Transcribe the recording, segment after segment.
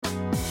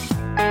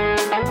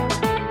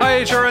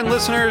HRN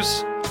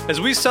listeners.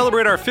 As we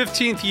celebrate our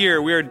 15th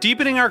year, we are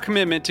deepening our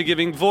commitment to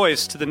giving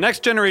voice to the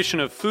next generation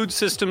of food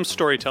systems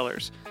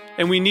storytellers,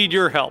 and we need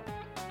your help.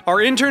 Our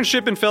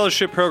internship and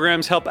fellowship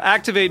programs help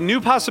activate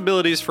new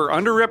possibilities for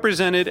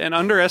underrepresented and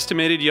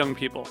underestimated young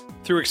people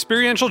through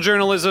experiential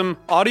journalism,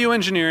 audio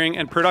engineering,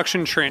 and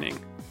production training.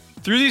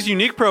 Through these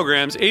unique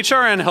programs,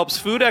 HRN helps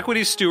food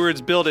equity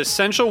stewards build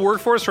essential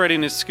workforce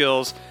readiness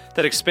skills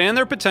that expand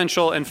their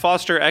potential and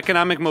foster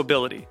economic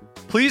mobility.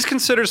 Please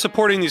consider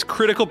supporting these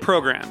critical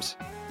programs.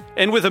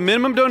 And with a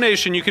minimum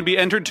donation, you can be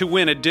entered to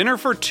win a dinner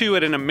for two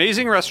at an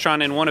amazing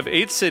restaurant in one of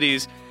 8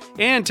 cities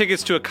and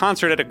tickets to a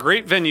concert at a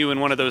great venue in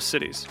one of those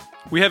cities.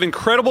 We have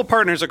incredible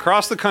partners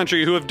across the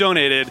country who have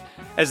donated,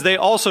 as they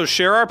also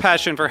share our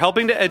passion for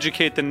helping to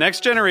educate the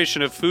next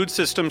generation of food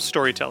systems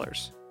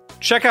storytellers.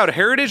 Check out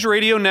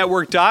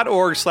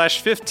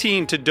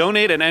heritageradionetwork.org/15 to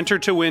donate and enter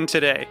to win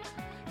today.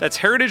 That's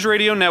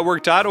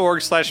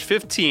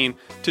heritageradionetwork.org/15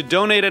 to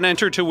donate and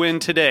enter to win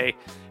today.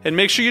 And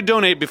make sure you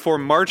donate before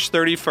March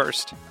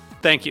 31st.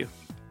 Thank you.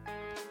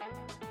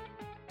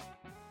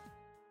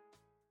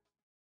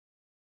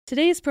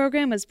 Today's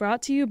program was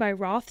brought to you by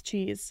Roth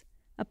Cheese,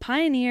 a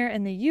pioneer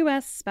in the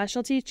U.S.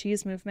 specialty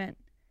cheese movement.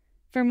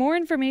 For more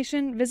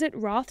information, visit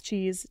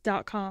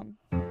rothcheese.com.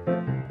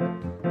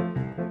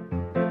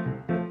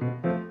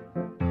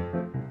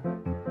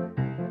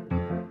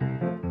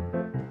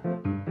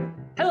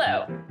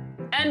 Hello,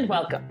 and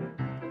welcome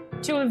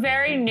to a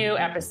very new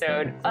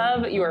episode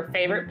of your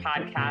favorite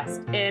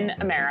podcast in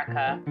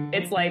America.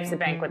 It's Life's a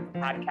Banquet, the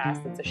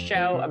podcast. It's a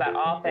show about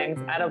all things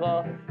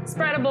edible,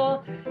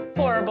 spreadable,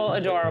 pourable,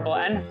 adorable,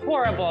 and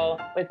horrible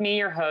with me,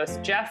 your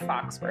host, Jeff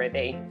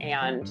Foxworthy,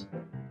 and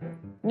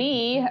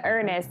me,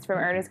 Ernest from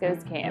Ernest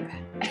Goes to Camp.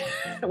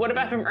 What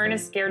about from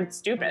Ernest Scared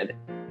Stupid?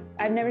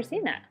 I've never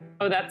seen that.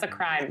 Oh, that's a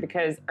crime,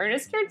 because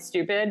Ernest Scared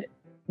Stupid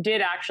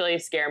did actually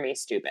scare me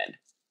stupid.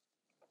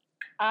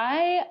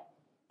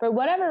 For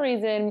whatever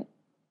reason,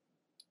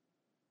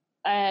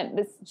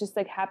 this just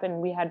like happened.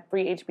 We had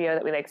free HBO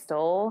that we like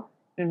stole,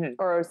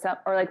 or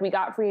like we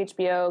got free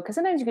HBO because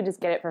sometimes you could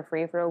just get it for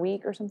free for a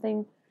week or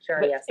something. Sure,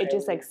 but yes. It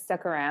just like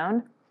stuck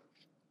around,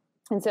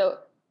 and so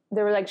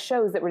there were like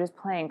shows that were just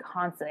playing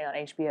constantly on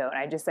HBO, and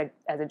I just like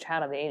as a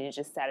child of the 80s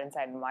just sat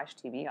inside and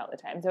watched TV all the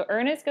time. So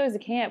Ernest Goes to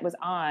Camp was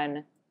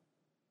on.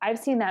 I've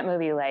seen that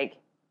movie like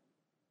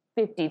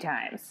 50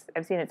 times.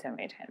 I've seen it so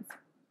many times.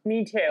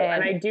 Me too,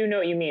 and I do know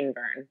what you mean,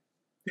 Vern.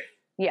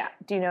 Yeah,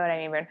 do you know what I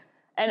mean, Vern?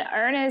 And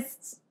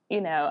Ernest,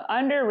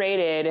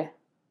 underrated,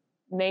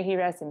 may he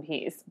rest in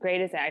peace,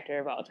 greatest actor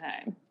of all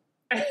time.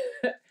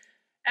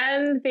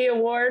 And the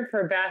award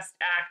for Best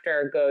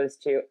Actor goes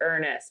to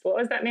Ernest. What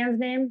was that man's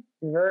name?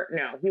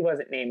 No, he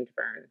wasn't named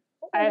Vern.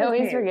 I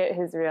always forget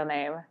his real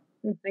name.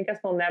 I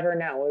guess we'll never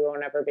know. We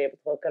won't ever be able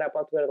to look it up.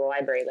 We'll have to go to the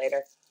library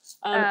later.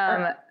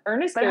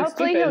 Ernest, but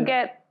hopefully he'll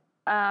get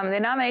the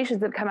nominations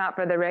that come out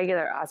for the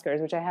regular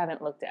Oscars, which I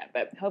haven't looked at,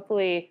 but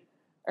hopefully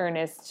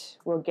Ernest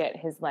will get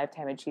his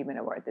Lifetime Achievement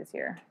Award this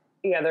year.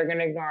 Yeah, they're going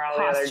to ignore all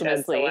the other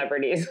dead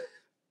celebrities.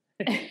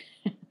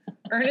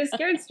 Ernest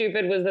Scared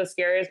Stupid was the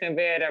scariest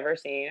movie I'd ever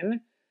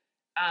seen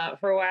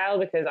for a while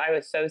because I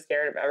was so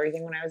scared of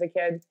everything when I was a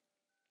kid.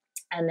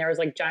 And there was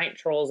like giant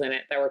trolls in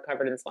it that were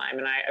covered in slime,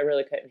 and I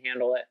really couldn't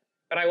handle it.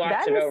 But I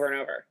watched it over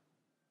and over.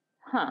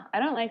 Huh. I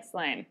don't like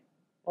slime.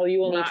 Well, you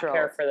will not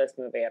care for this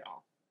movie at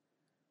all.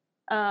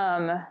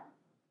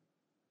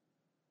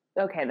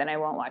 Okay, then I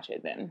won't watch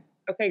it then.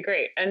 Okay,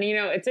 great. And,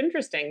 it's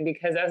interesting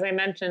because as I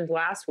mentioned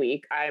last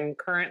week, I'm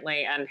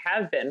currently and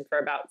have been for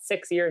about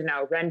 6 years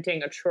now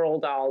renting a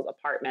Troll Dolls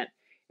apartment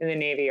in the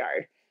Navy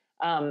Yard,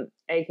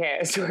 aka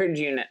a storage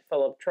unit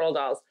full of troll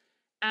dolls.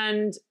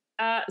 And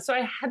so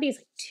I had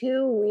these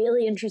 2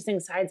 really interesting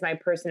sides of my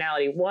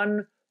personality,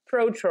 one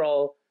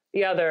pro-troll,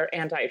 the other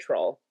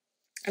anti-troll.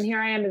 And here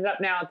I ended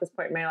up now at this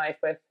point in my life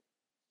with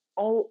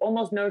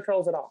almost no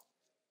trolls at all.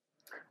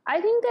 I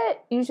think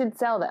that you should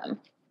sell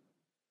them.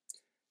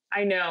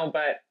 I know,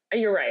 but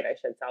you're right. I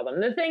should sell them.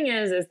 The thing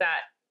is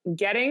that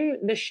getting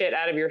the shit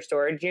out of your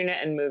storage unit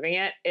and moving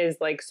it is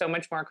like so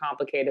much more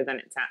complicated than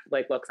it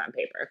looks on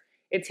paper.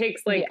 It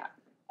takes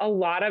a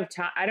lot of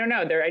time. I don't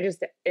know.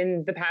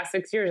 In the past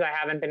 6 years, I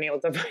haven't been able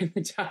to find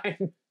the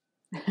time.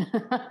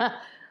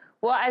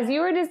 Well, as you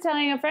were just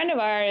telling a friend of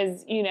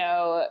ours,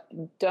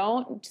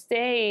 don't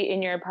stay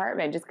in your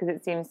apartment just because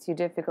it seems too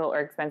difficult or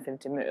expensive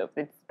to move.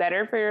 It's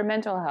better for your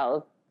mental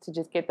health to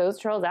just get those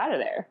trolls out of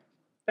there.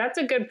 That's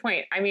a good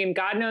point. I mean,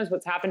 God knows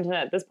what's happened to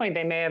them. At this point,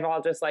 they may have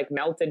all just like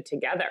melted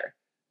together.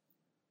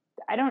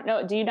 I don't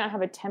know. Do you not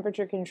have a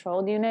temperature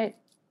controlled unit?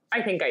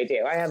 I think I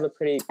do. I have a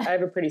pretty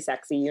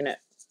sexy unit.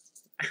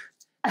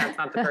 That's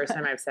not the first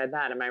time I've said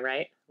that. Am I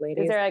right,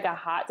 ladies? Is there like a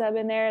hot tub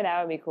in there?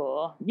 That would be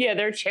cool. Yeah,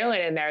 they're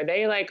chilling in there.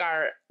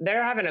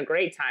 They're having a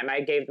great time.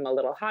 I gave them a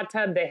little hot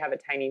tub. They have a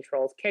tiny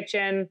troll's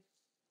kitchen.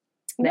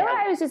 You know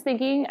what I was just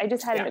thinking? I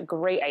just had a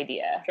great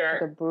idea. Sure.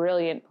 Like a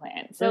brilliant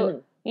plan.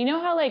 So you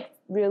know how like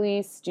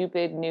really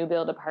stupid new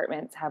build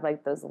apartments have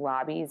like those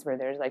lobbies where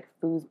there's like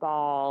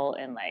foosball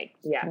and like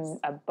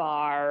a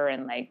bar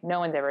and like no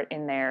one's ever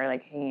in there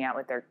like hanging out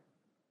with their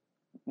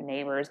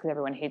neighbors, because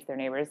everyone hates their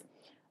neighbors.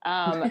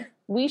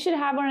 We should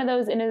have one of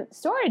those in a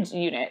storage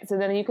unit. So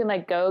then you can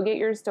like go get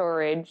your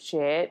storage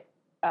shit.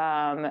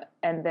 And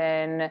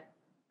then,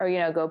 or, you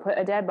know, go put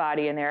a dead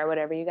body in there or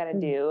whatever you got to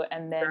do.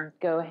 And then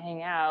go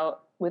hang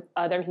out with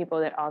other people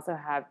that also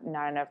have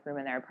not enough room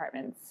in their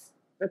apartments.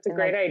 That's a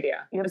great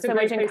idea. You have That's so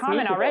much in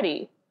common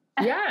already.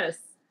 Yes,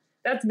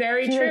 that's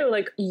very true.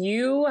 Like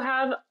you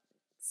have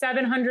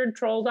 700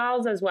 troll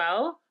dolls as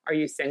well. Are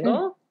you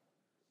single?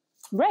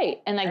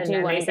 Right. And like, And do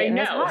you want to get in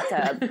this no. hot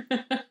tub?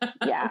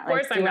 Yeah. Of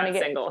course like, I'm not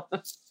single.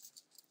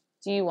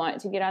 Do you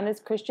want to get on this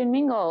Christian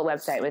Mingle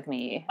website with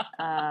me?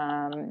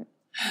 Have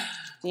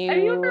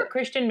you ever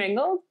Christian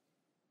mingled?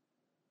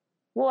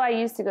 Well, I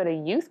used to go to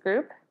youth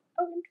group.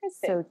 Oh,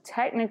 interesting. So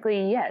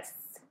technically, yes.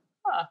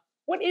 Huh.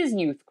 What is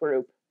youth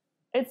group?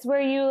 It's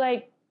where you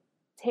like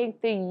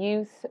take the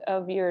youth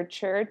of your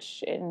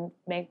church and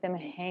make them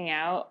hang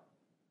out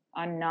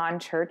on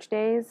non-church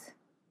days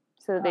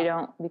so that they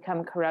don't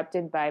become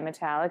corrupted by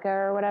Metallica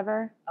or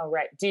whatever. Oh,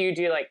 right. Do you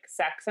do like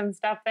sex and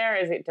stuff there?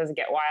 Does it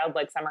get wild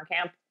like summer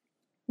camp?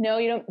 No,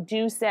 you don't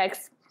do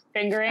sex.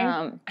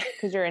 Fingering?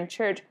 Because you're in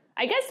church.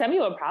 I guess some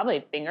people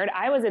probably fingered.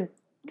 I was a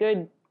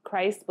good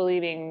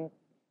Christ-believing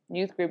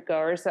youth group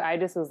goer, so I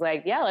just was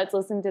like, yeah, let's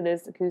listen to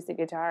this acoustic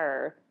guitar,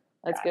 or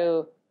let's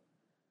go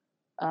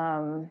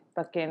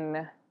fucking,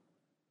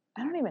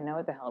 I don't even know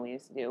what the hell we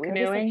used to do. We would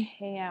just like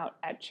hang out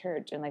at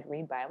church and like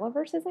read Bible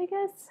verses, I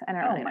guess. I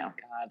don't really know. Oh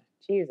my God.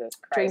 Jesus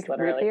Christ, Drink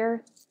literally. root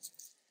beer.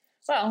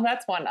 Well,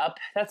 that's one up.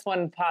 That's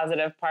one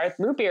positive part.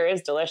 Root beer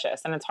is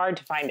delicious, and it's hard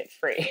to find it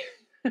free.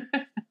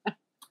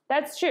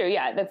 That's true.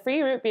 Yeah, the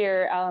free root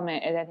beer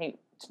element is, I think,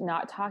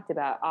 not talked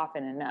about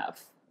often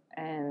enough.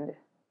 And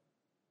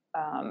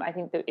I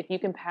think that if you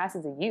can pass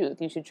as a youth,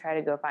 you should try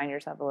to go find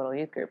yourself a little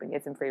youth group and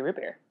get some free root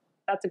beer.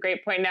 That's a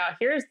great point. Now,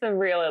 here's the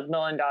real $1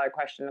 million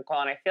question,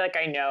 Nicole, and I feel like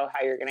I know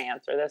how you're going to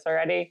answer this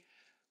already.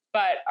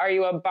 But are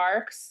you a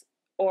Barks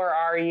or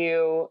are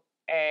you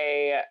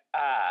a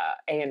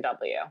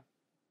A&W?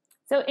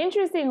 So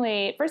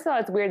interestingly, first of all,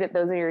 it's weird that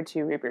those are your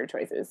two root beer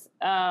choices.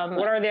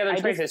 What are the other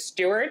choices?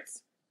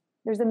 Stewart's?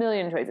 There's a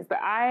million choices, but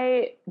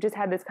I just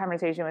had this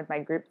conversation with my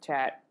group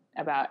chat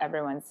about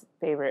everyone's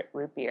favorite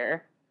root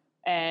beer,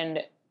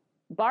 and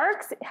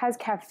Barks has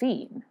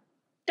caffeine.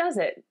 Does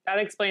it? That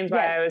explains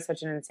why I was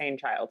such an insane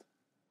child.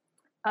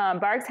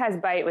 Barks has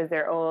Bite was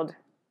their old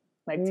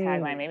like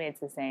tagline. Maybe it's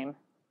the same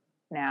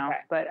now, Okay.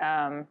 but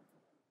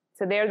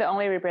so they're the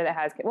only root beer that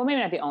has, well, maybe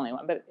not the only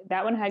one, but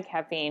that one had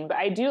caffeine. But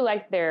I do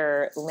like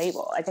their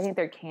label. Like I think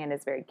their can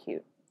is very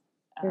cute.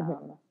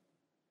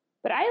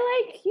 But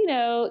I like, you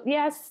know,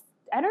 yes,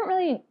 I don't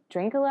really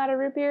drink a lot of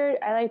root beer.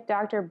 I like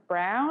Dr.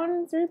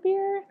 Brown's root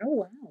beer. Oh,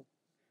 wow.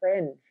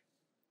 Fringe.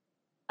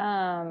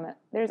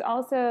 There's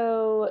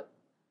also,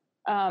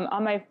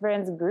 on my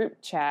friend's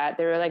group chat,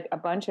 there were like a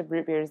bunch of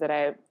root beers that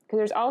because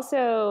there's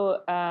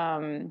also,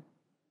 damn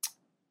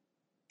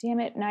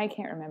it, now I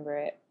can't remember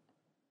it.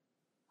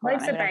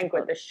 Life's a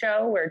Banquet, the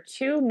show where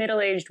two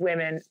middle-aged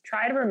women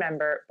try to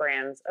remember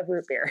brands of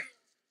root beer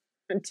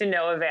to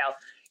no avail.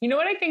 You know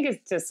what I think is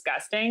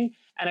disgusting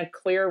and a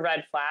clear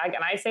red flag?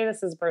 And I say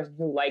this as a person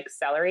who likes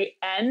celery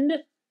and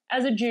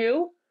as a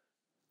Jew,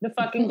 the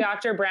fucking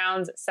Dr.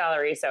 Brown's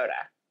celery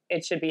soda.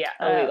 It should be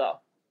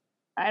illegal.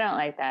 I don't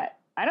like that.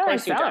 I don't like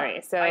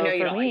celery. So I know you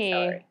for don't me,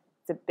 like celery.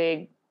 It's a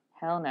big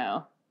hell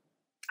no.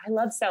 I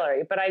love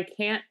celery, but I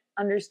can't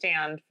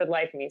understand for the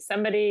life of me.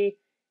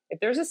 If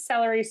there's a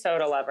celery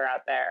soda lover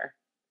out there,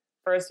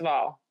 first of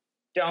all,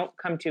 don't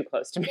come too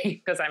close to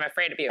me because I'm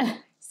afraid of you.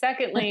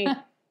 Secondly,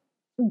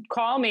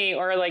 call me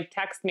or like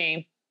text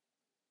me,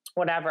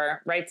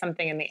 whatever, write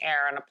something in the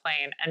air on a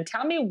plane and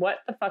tell me what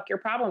the fuck your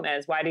problem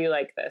is. Why do you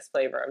like this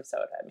flavor of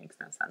soda? It makes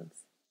no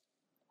sense.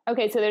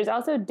 Okay, so there's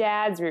also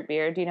Dad's root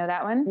beer. Do you know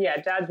that one? Yeah,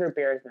 Dad's root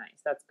beer is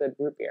nice. That's good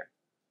root beer.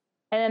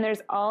 And then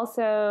there's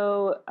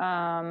also,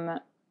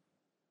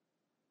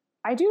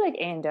 I do like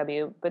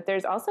A&W, but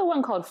there's also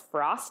one called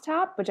Frost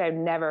Top, which I've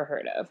never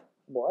heard of.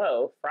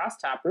 Whoa,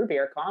 Frost Top root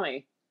beer, call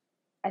me.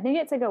 I think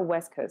it's like a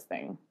West Coast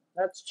thing.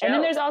 That's chill. And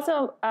then there's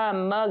also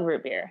Mug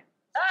root beer.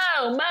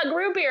 Oh, Mug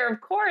root beer, of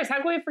course.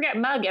 How can we forget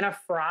Mug? And a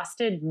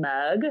frosted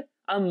mug?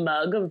 A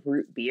mug of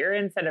root beer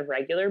instead of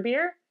regular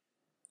beer?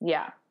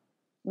 Yeah.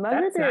 Mug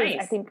root beer is,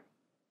 I think,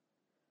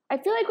 I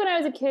feel like when I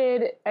was a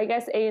kid, I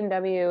guess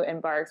A&W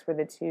and Barks were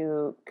the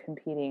two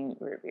competing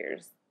root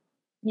beers.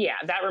 Yeah,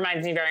 that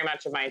reminds me very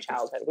much of my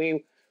childhood.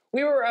 We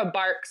were a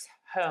Barks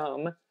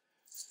home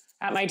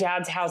at my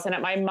dad's house and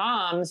at my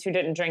mom's, who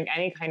didn't drink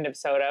any kind of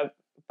soda,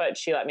 but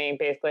she let me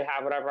basically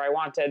have whatever I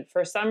wanted.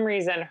 For some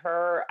reason,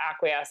 her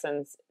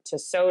acquiescence to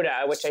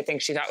soda, which I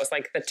think she thought was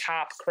like the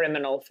top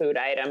criminal food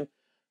item,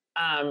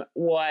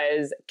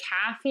 was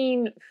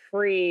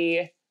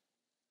caffeine-free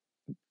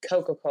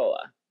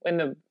Coca-Cola in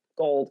the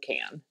gold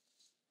can.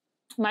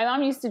 My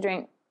mom used to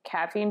drink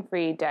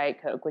caffeine-free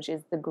Diet Coke, which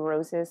is the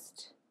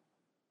grossest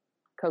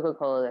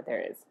Coca-Cola that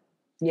there is.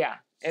 Yeah,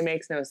 it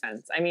makes no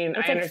sense. I mean,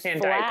 It's I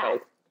understand Diet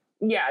Coke.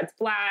 Yeah, it's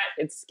flat.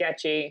 It's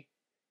sketchy.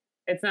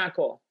 It's not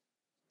cool.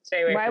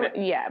 Stay away from it.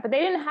 Yeah, but they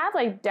didn't have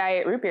like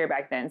diet root beer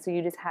back then, so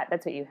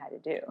that's what you had to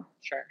do.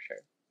 Sure.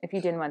 If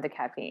you didn't want the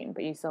caffeine,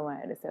 but you still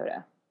wanted a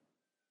soda.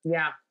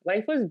 Yeah,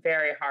 life was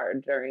very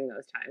hard during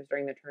those times,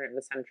 during the turn of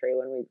the century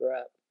when we grew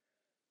up.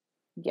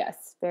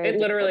 Yes, it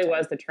literally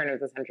was the turn of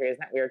the century. Isn't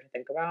that weird to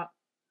think about?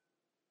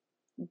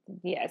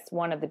 Yes,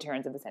 one of the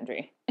turns of the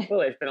century. Well,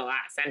 there's been a lot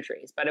of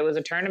centuries, but it was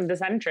a turn of the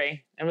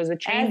century. It was a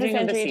changing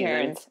of the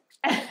seasons.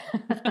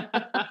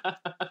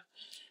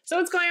 So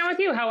what's going on with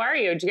you? How are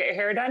you? Did you get your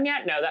hair done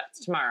yet? No,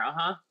 that's tomorrow,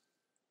 huh?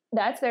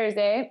 That's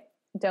Thursday.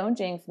 Don't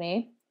jinx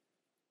me.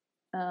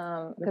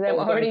 Because I'm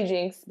already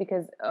jinxed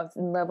because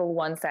level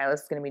 1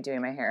 stylist is going to be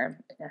doing my hair.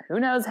 Who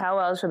knows how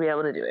well she'll be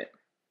able to do it.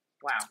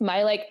 Wow.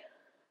 My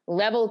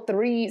level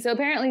 3. So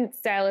apparently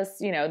stylists,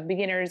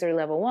 beginners are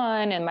level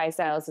 1 and my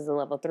stylist is a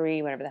level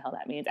 3, whatever the hell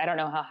that means. I don't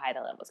know how high the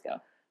levels go.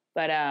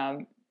 But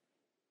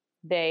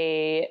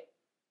the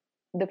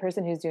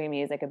person who's doing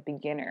me is like a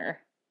beginner.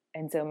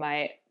 And so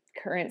my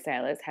current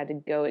stylist had to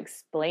go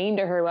explain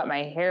to her what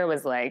my hair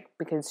was like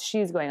because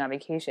she's going on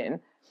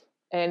vacation.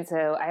 And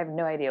so I have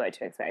no idea what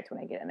to expect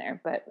when I get in there.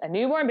 But a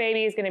newborn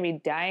baby is going to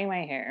be dyeing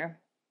my hair.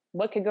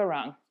 What could go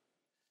wrong?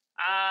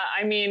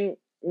 I mean,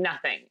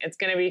 nothing. It's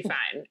going to be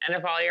fine. And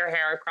if all your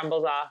hair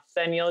crumbles off,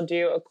 then you'll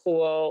do a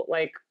cool,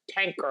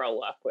 tank girl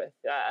look with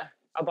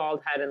a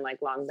bald head and,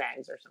 long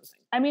bangs or something.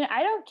 I mean,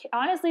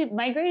 honestly,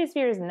 my greatest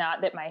fear is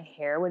not that my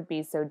hair would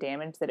be so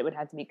damaged that it would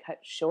have to be cut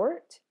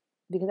short,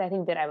 because I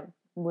think that I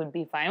would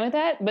be fine with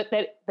that, but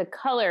that the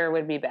color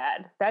would be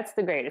bad. That's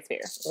the greatest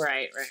fear.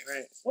 Right.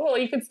 Well,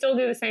 you could still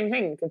do the same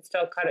thing. You could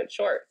still cut it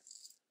short.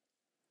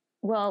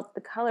 Well,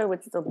 the color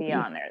would still be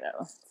on there,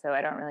 though, so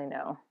I don't really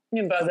know.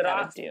 You can buzz it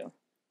off.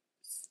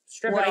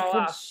 Strip it all off.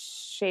 I could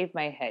shave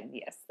my head,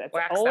 yes. That's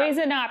Wax always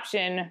an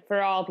option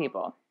for all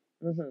people.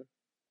 Mm-hmm.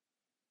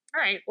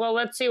 All right, well,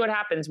 let's see what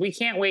happens. We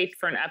can't wait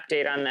for an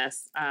update on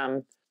this.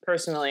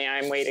 Personally,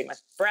 I'm waiting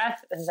with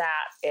breath.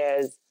 That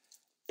is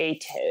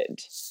baited.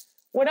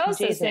 What else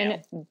Jason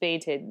is new?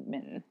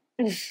 Bateman.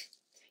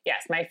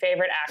 Yes, my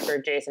favorite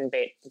actor, Jason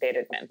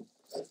Bateman.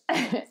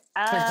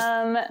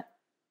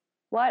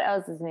 What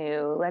else is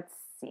new? Let's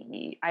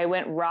see. I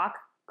went rock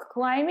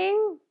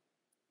climbing,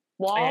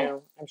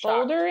 wall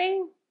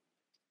bouldering,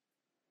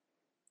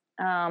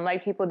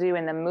 like people do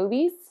in the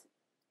movies.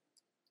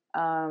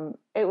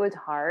 It was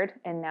hard,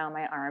 and now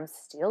my arms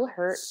still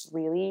hurt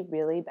really,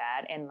 really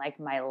bad, and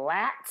my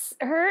lats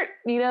hurt.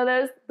 You know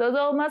those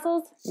old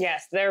muscles?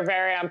 Yes, they're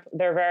very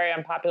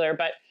unpopular.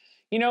 But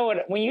you know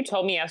what? When you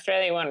told me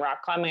yesterday that you went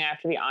rock climbing, I have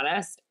to be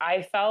honest,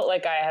 I felt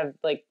like I have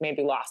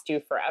maybe lost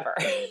you forever.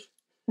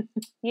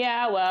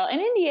 Yeah, well, in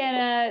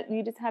Indiana,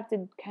 you just have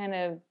to kind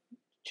of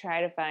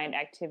try to find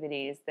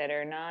activities that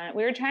are not.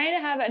 We were trying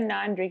to have a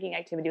non-drinking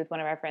activity with one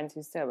of our friends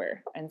who's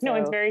sober, and so no,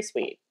 it's very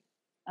sweet.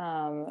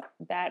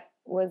 That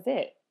was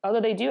it.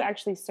 Although they do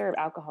actually serve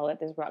alcohol at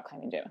this rock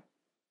climbing gym.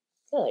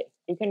 Really?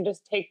 You can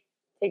just take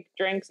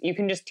drinks. You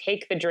can just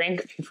take the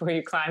drink before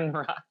you climb the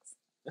rocks.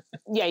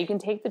 Yeah, you can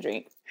take the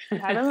drink,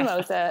 have a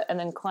mimosa, and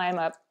then climb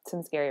up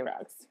some scary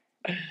rocks.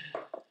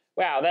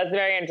 Wow, that's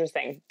very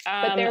interesting.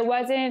 But there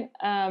wasn't,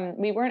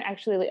 we weren't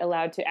actually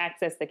allowed to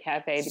access the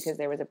cafe because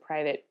there was a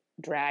private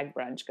drag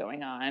brunch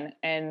going on.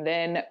 And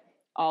then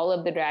all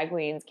of the drag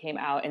queens came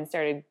out and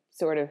started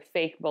sort of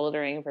fake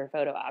bouldering for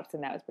photo ops,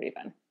 and that was pretty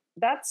fun.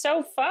 That's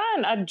so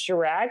fun. A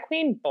drag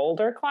queen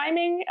boulder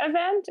climbing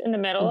event in the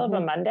middle of a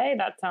Monday?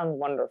 That sounds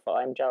wonderful.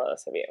 I'm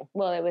jealous of you.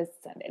 Well, it was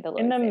Sunday.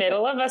 In the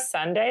middle of a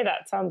Sunday?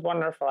 That sounds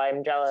wonderful.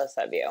 I'm jealous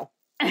of you.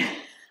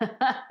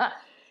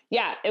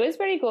 Yeah, it was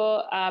pretty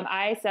cool.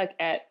 I suck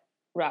at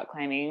rock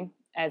climbing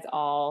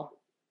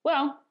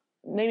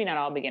maybe not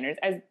all beginners,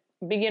 as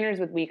beginners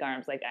with weak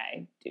arms like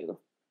I do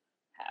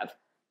have.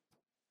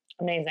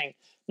 Amazing.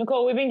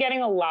 Nicole, we've been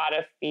getting a lot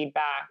of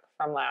feedback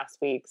from last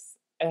week's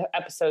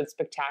episode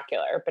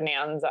Spectacular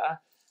Bonanza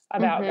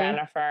about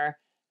Jennifer.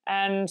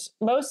 And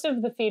most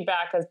of the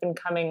feedback has been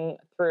coming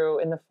through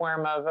in the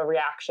form of a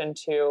reaction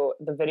to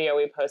the video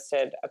we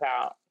posted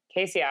about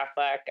Casey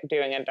Affleck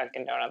doing a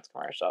Dunkin' Donuts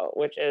commercial,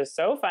 which is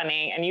so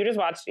funny. And you just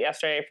watched it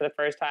yesterday for the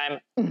first time.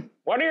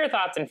 What are your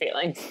thoughts and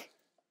feelings?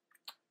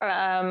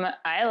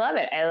 I love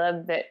it. I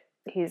love that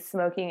he's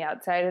smoking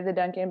outside of the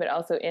Dunkin', but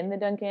also in the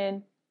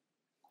Dunkin'.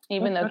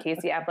 Even though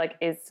Casey Affleck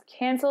is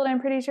canceled, I'm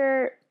pretty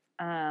sure,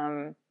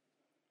 I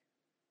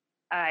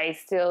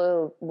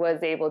still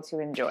was able to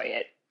enjoy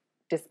it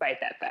despite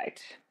that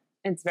fact.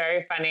 It's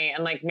very funny.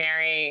 And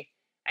Mary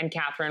and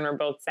Catherine were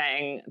both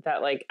saying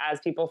that as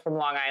people from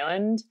Long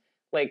Island,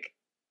 that's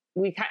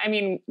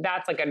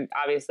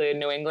obviously a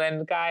New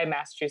England guy,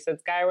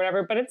 Massachusetts guy or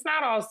whatever, but it's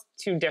not all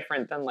too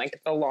different than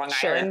the Long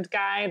Island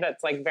guy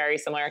that's very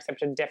similar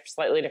except a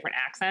slightly different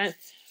accent.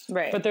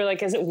 Right. But they're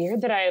is it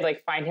weird that I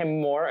find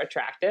him more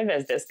attractive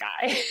as this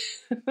guy?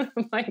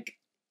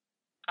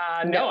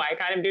 No, I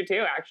kind of do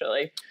too,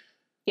 actually.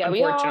 Yeah,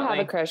 we all have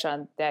a crush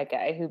on that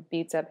guy who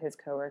beats up his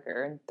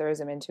coworker and throws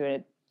him into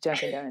a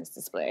Dunkin' Donuts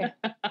display.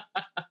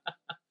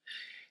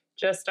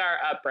 Just our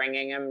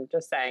upbringing. I'm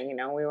just saying,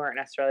 we weren't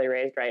necessarily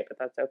raised right, but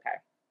that's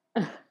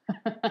okay.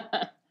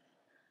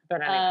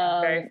 But anyway,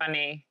 very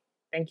funny.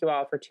 Thank you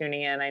all for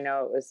tuning in. I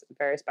know it was a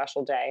very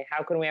special day.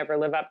 How can we ever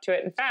live up to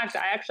it? In fact,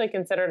 I actually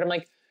considered, I'm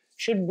like,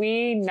 should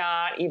we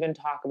not even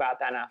talk about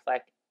Ben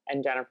Affleck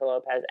and Jennifer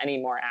Lopez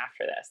anymore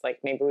after this? Like,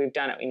 maybe we've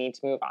done it. We need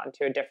to move on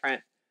to a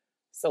different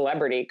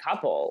celebrity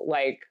couple,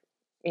 like,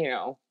 you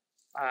know,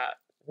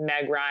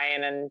 Meg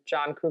Ryan and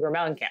John Cougar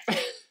Mellencamp.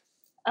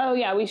 Oh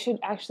yeah, we should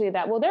actually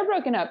well, they're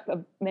broken up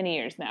many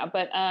years now,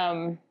 but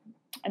and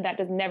that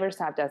has never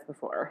stopped us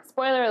before.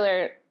 Spoiler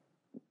alert,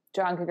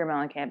 John Cougar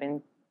Mellencamp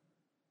and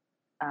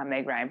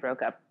Meg Ryan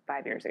broke up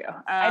 5 years ago.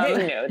 I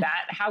didn't know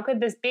that. How could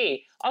this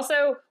be?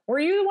 Also, were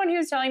you the one who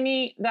was telling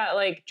me that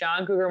like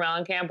John Cougar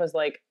Mellencamp was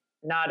like,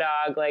 nah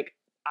dog, like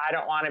I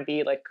don't want to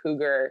be like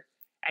Cougar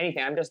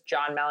anything. I'm just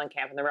John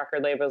Mellencamp. And the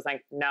record label was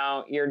like,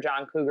 no, you're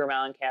John Cougar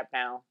Mellencamp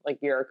now. Like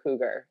you're a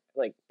cougar.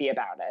 Like be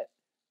about it.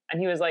 And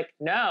he was like,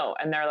 no.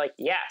 And they're like,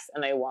 yes.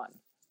 And they won.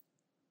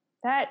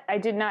 That I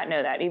did not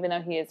know that, even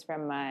though he is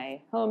from my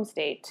home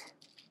state.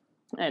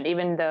 And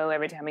even though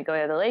every time we go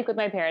to the lake with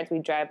my parents, we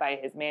drive by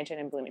his mansion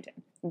in Bloomington.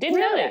 Didn't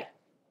know that.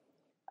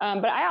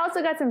 But I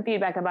also got some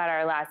feedback about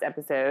our last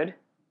episode.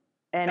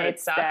 And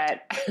it's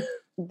that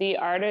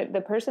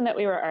the person that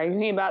we were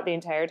arguing about the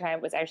entire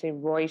time was actually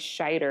Roy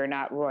Scheider,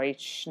 not Roy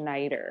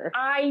Schneider.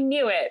 I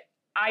knew it.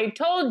 I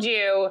told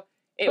you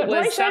it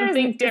was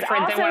something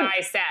different than what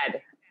I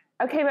said.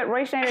 Okay, but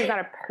Roy Schneider is not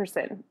a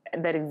person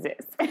that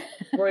exists.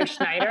 Roy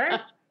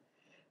Schneider?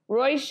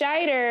 Roy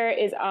Scheider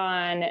is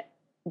on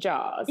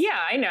Jaws. Yeah,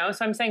 I know.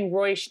 So I'm saying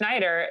Roy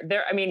Schneider.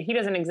 He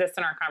doesn't exist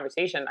in our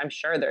conversation. I'm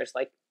sure there's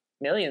like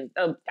millions,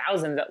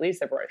 thousands at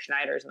least of Roy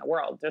Schneiders in the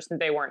world. Just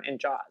they weren't in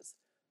Jaws.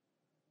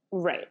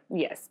 Right.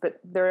 Yes, but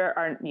there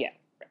aren't. Yeah,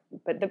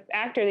 but the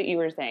actor that you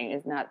were saying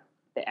is not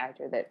the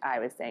actor that I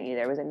was saying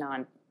either. It was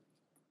a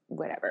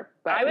whatever.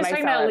 But I was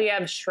talking about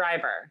Liev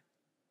Schreiber.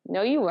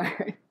 No, you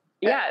weren't.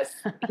 Yes,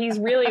 he's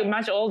really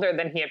much older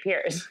than he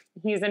appears.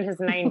 He's in his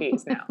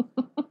 90s now.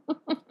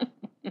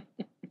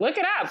 Look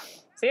it up.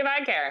 See if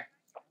I care.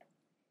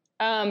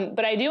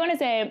 But I do want to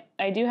say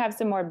I do have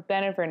some more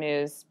Bennifer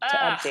news to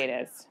update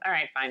us. All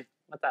right, fine.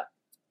 What's up?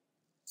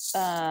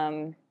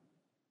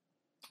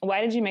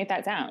 Why did you make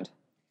that sound?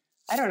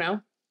 I don't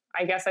know.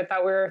 I guess I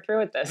thought we were through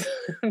with this,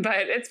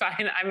 but it's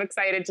fine. I'm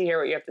excited to hear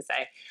what you have to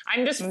say.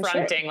 I'm just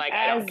fronting like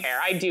I don't care.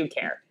 I do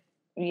care.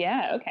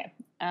 Yeah, okay.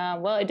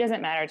 Well, it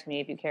doesn't matter to me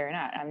if you care or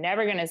not. I'm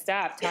never going to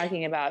stop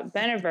talking about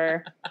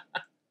Bennifer,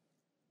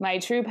 my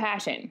true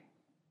passion.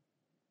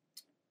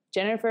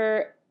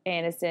 Jennifer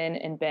Aniston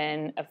and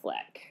Ben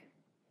Affleck.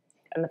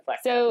 And the Fleck.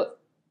 So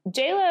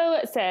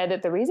J-Lo said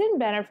that the reason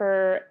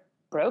Bennifer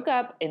broke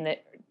up in the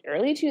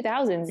early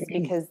 2000s is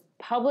because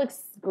public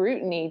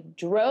scrutiny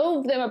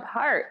drove them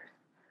apart.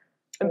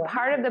 And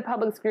part of the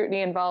public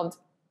scrutiny involved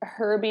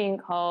her being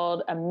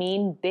called a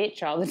mean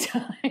bitch all the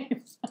time.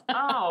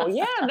 Oh,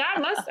 yeah,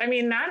 that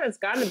has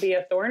got to be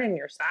a thorn in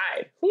your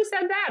side. Who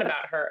said that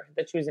about her,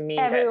 that she was a mean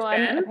bitch?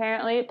 Everyone,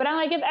 apparently. But I'm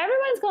like, if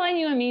everyone's calling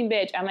you a mean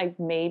bitch, I'm like,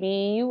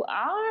 maybe you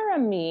are a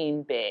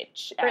mean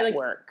bitch at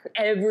work.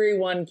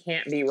 Everyone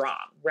can't be wrong,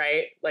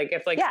 right? Like,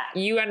 if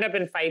you end up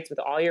in fights with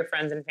all your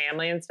friends and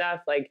family and stuff,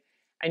 like,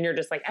 and you're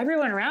just like,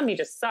 everyone around me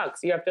just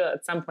sucks. You have to,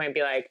 at some point,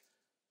 be like,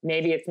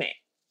 maybe it's me.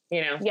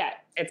 You know? Yeah.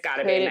 It's got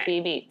to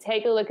be me.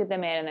 Take a look at the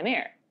man in the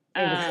mirror.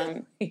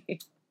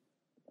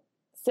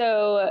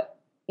 So,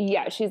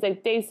 yeah, she's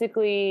like,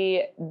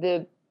 basically,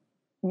 the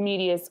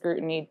media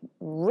scrutiny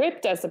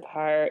ripped us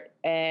apart.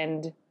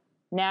 And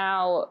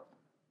now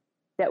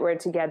that we're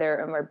together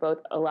and we're both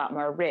a lot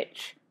more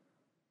rich,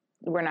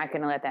 we're not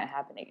going to let that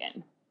happen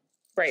again.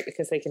 Right,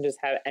 because they can just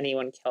have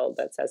anyone killed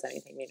that says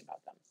anything mean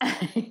about them.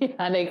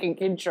 Yeah, they can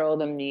control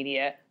the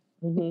media.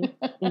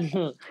 Mm-hmm.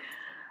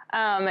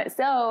 Mm-hmm.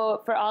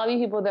 So for all of you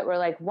people that were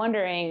like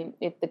wondering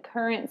if the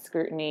current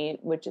scrutiny,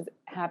 which is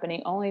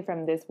happening only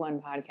from this one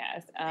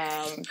podcast,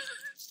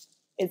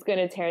 is going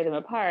to tear them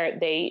apart,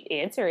 the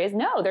answer is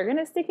no, they're going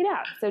to stick it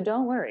out. So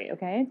don't worry,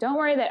 okay? Don't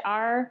worry that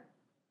our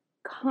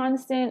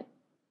constant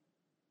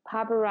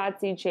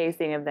paparazzi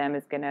chasing of them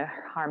is going to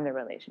harm the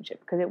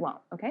relationship, because it won't,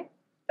 okay?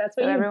 That's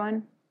what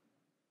everyone,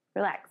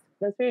 relax.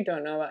 That's what you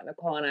don't know about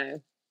Nicole and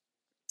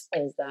I,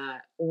 is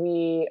that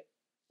we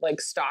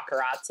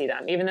stalkerazzi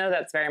them, even though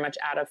that's very much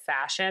out of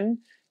fashion.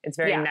 It's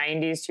very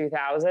 90s,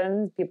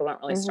 2000s. People don't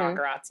really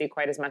stalkerazzi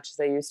quite as much as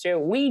they used to.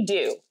 We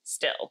do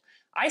still.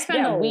 I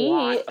spend a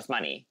lot of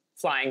money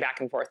flying back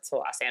and forth to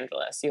Los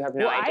Angeles. You have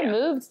no idea. I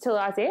moved to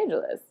Los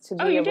Angeles to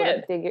be able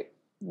to figure,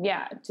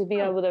 to be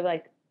able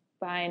to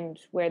find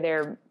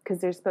where because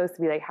they're supposed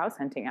to be house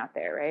hunting out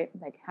there, right?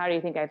 Like, how do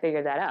you think I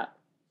figured that out?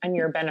 And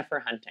you're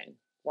Bennifer hunting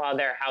while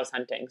they're house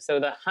hunting. So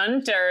the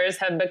hunters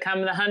have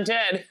become the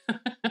hunted.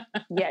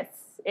 Yes.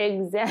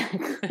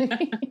 Exactly.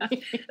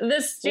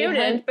 The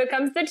student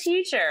becomes the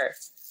teacher.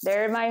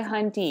 They're my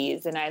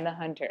hunties, and I'm the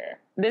hunter.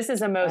 This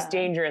is a most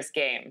dangerous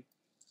game.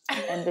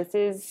 And this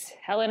is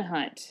Helen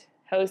Hunt,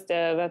 host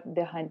of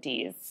The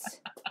Hunties.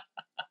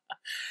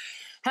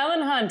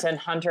 Helen Hunt and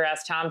Hunter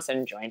S.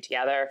 Thompson joined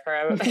together for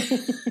a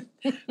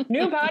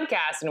new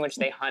podcast in which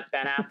they hunt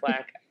Ben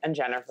Affleck and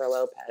Jennifer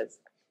Lopez.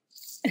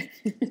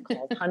 It's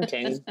called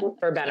hunting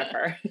for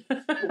Benifer.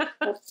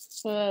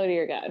 Oh,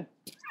 dear God.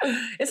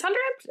 Is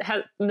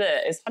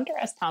Hunter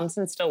S.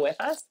 Thompson still with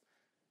us?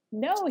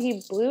 No,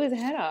 he blew his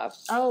head off.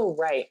 Oh,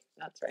 right.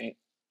 That's right.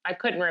 I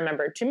couldn't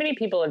remember. Too many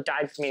people have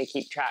died for me to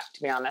keep track,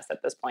 to be honest,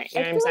 at this point. You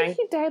know what I'm saying? Like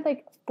he died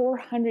like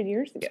 400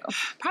 years ago.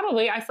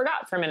 Probably. I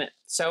forgot for a minute.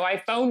 So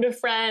I phoned a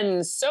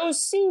friend. So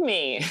sue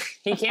me.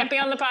 He can't be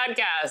on the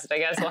podcast. I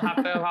guess we'll have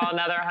to call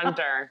another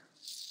Hunter.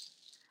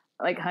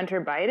 Like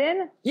Hunter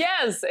Biden?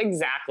 Yes,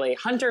 exactly.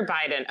 Hunter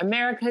Biden,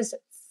 America's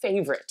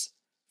favorite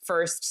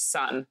first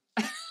son.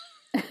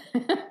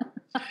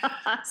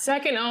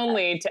 Second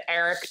only to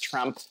Eric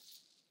Trump.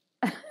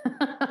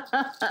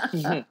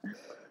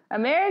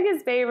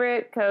 America's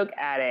favorite Coke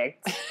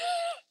addict.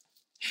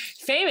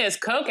 Famous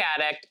Coke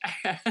addict.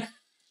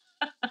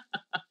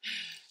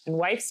 And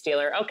wife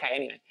stealer. Okay,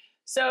 anyway.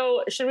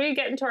 So should we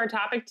get into our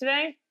topic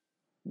today?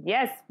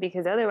 Yes,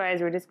 because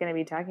otherwise we're just going to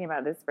be talking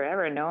about this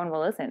forever and no one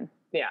will listen.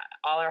 Yeah,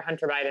 all our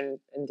Hunter Biden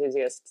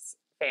enthusiasts,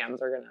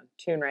 fans are going to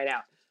tune right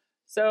out.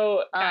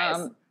 So,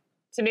 guys,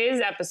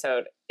 today's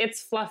episode, it's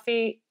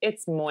fluffy,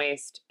 it's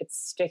moist, it's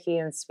sticky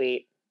and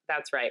sweet.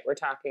 That's right, we're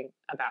talking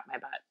about my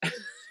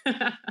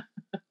butt.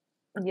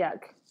 Yuck.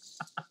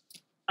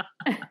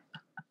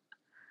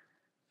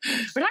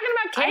 We're talking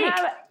about cake.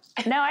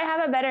 I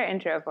have a better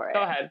intro for it.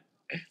 Go ahead.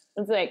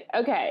 It's like,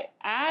 okay,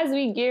 as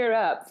we gear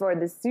up for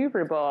the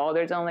Super Bowl,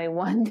 there's only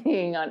one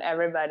thing on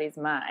everybody's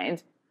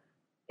mind.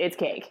 It's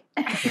cake.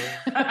 How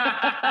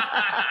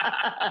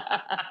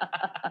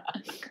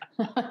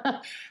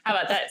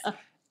about this?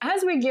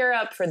 As we gear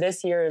up for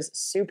this year's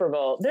Super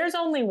Bowl, there's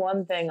only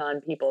one thing on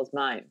people's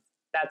minds.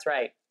 That's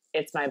right.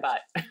 It's my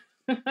butt.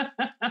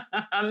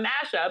 A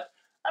mashup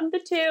of the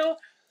two.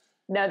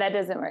 No, that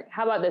doesn't work.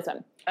 How about this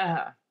one?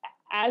 Uh-huh.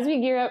 As we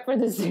gear up for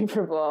the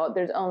Super Bowl,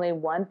 there's only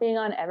one thing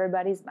on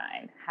everybody's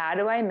mind. How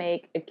do I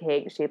make a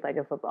cake shaped like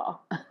a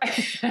football?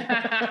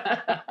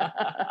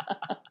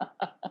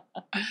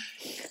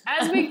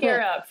 As we gear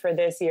up for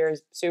this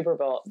year's Super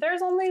Bowl,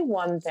 there's only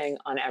one thing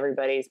on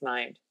everybody's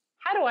mind.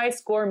 How do I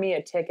score me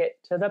a ticket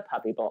to the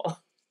Puppy Bowl?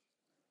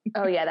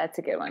 Oh, yeah, that's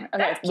a good one. Okay,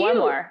 That's one cute.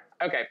 more.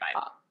 Okay,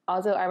 fine.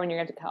 Also, Arwen, you're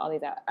going to have to cut all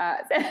these out.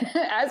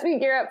 As we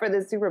gear up for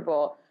the Super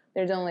Bowl,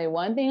 there's only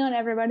one thing on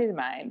everybody's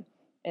mind,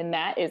 and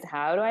that is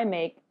how do I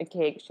make a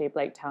cake shaped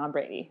like Tom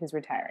Brady, who's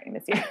retiring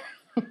this year?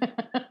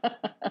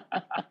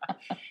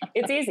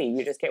 It's easy.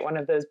 You just get one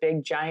of those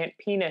big, giant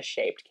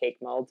penis-shaped cake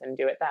molds and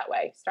do it that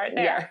way. Start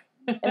there.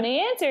 Yeah. And the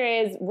answer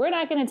is we're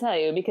not going to tell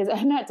you because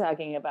I'm not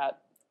talking about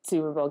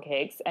Super Bowl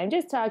cakes. I'm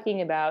just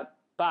talking about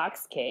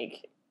box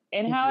cake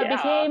and how it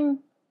became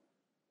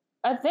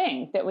a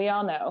thing that we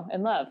all know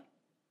and love.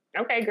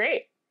 Okay,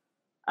 great.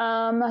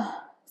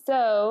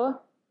 So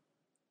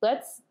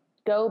let's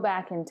go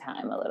back in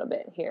time a little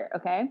bit here,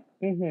 okay?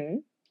 Mm-hmm.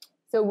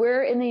 So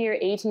we're in the year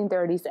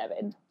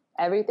 1837.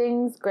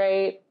 Everything's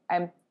great.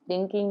 I'm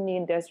thinking the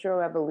Industrial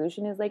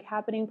Revolution is like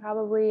happening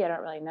probably. I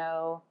don't really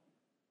know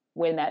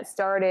when that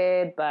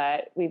started,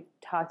 but we've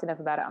talked enough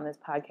about it on this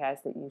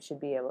podcast that you should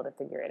be able to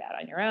figure it out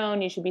on your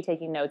own. You should be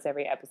taking notes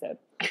every episode.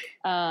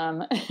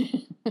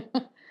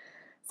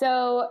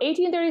 So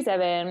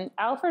 1837,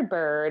 Alfred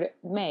Bird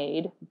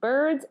made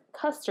Bird's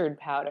custard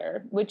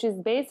powder, which is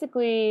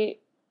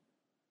basically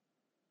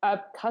a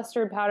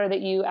custard powder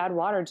that you add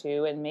water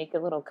to and make a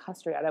little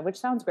custard out of, which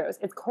sounds gross.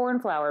 It's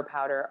corn flour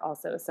powder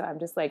also. So I'm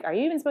just like, are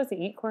you even supposed to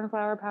eat corn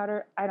flour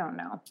powder? I don't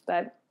know.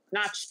 But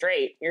Not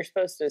straight. You're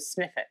supposed to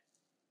sniff it.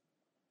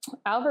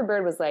 Alfred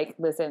Bird was like,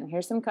 listen,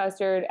 here's some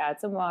custard,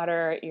 add some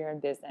water, you're in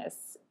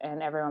business.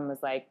 And everyone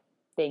was like,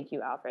 thank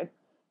you, Alfred.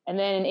 And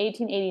then in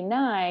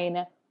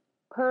 1889,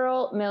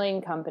 Pearl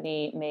Milling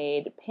Company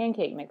made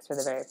pancake mix for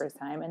the very first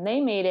time. And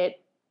they made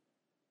it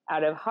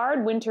out of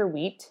hard winter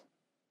wheat,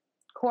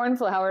 corn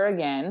flour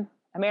again,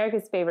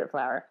 America's favorite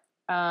flour,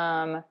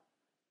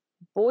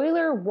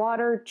 boiler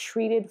water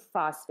treated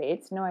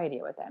phosphates. No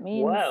idea what that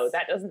means. Whoa,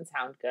 that doesn't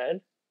sound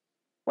good.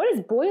 What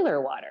is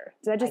boiler water?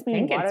 Does that just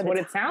mean water it's what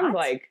it that's sounds hot?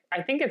 like.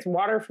 I think it's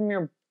water from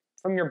your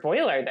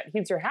boiler that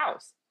heats your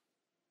house.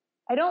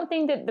 I don't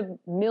think that the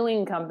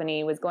milling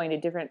company was going to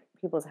different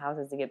people's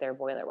houses to get their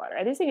boiler water.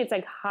 I just think it's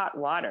like hot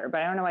water,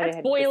 but I don't know why That's they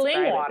had boiling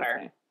to describe it water.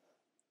 this way.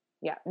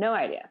 Yeah, no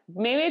idea.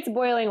 Maybe it's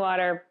boiling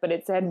water, but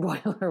it said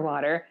boiler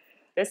water.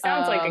 This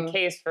sounds like a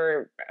case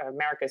for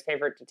America's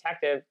favorite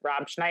detective,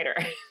 Rob Schneider.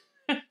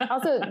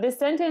 Also, the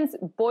sentence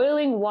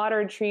boiling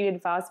water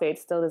treated phosphates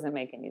still doesn't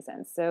make any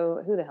sense.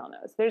 So who the hell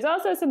knows? There's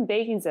also some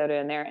baking soda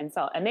in there and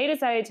salt. And they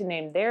decided to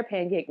name their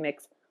pancake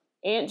mix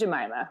Aunt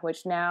Jemima,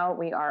 which now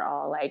we are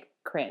all like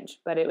cringe.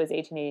 But it was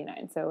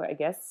 1889. So I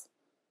guess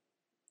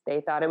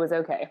they thought it was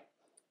okay.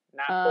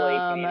 Not full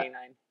 1889.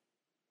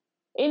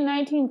 In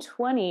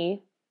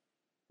 1920,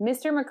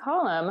 Mr.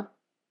 McCollum,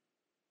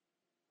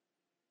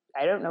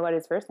 I don't know what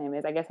his first name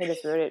is. I guess I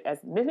just wrote it as,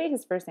 maybe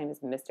his first name is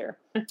Mr.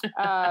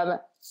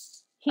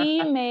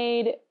 He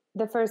made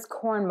the first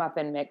corn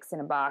muffin mix in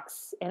a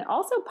box and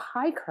also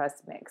pie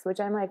crust mix, which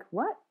I'm like,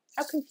 what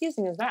How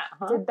confusing is that,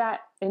 huh? did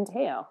that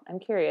entail? I'm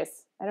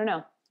curious. I don't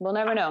know. We'll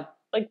never know.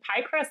 like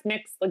pie crust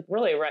mix, like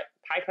really,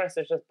 pie crust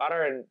is just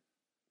butter and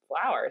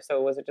flour.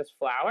 So was it just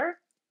flour?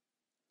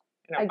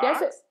 In a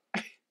box?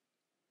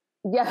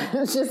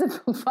 It's just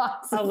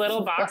a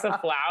little box of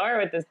flour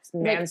with this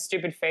man's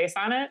stupid face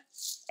on it.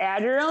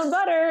 Add your own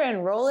butter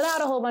and roll it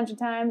out a whole bunch of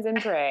times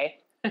and pray.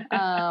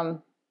 I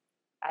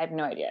have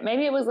no idea.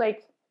 Maybe it was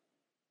like,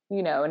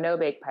 you know, a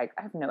no-bake pie.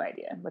 I have no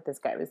idea what this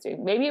guy was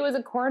doing. Maybe it was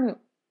a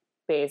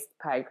corn-based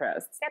pie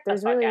crust. Get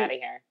the fuck out of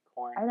here,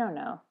 corn. I don't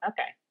know.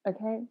 Okay. All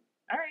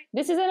right.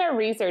 This isn't a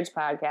research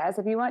podcast.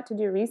 If you want to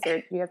do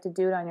research, you have to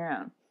do it on your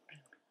own.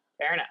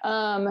 Fair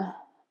enough.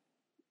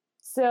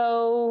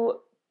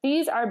 So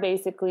these are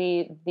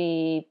basically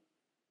the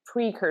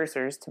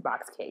precursors to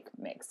box cake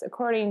mix,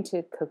 according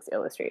to Cooks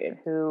Illustrated,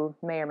 who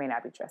may or may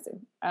not be trusted.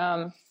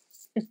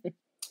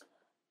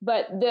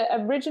 But the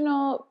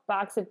original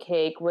box of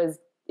cake was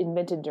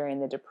invented during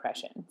the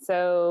Depression.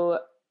 So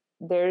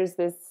there's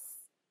this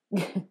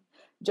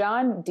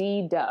John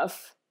D.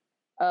 Duff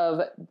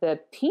of the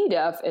P.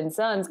 Duff and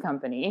Sons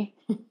Company,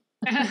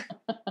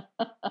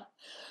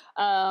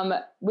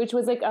 which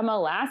was like a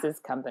molasses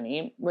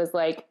company, was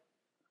like,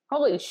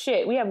 holy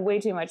shit, we have way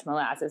too much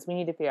molasses. We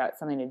need to figure out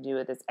something to do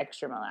with this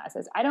extra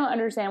molasses. I don't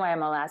understand why a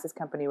molasses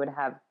company would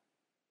have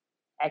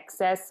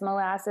excess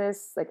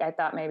molasses. Like, I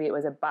thought maybe it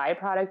was a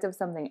byproduct of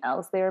something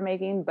else they were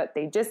making, but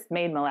they just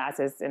made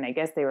molasses, and I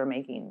guess they were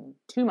making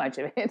too much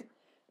of it.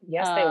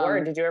 Yes, they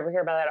were. Did you ever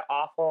hear about that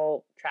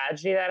awful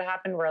tragedy that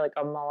happened where like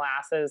a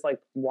molasses like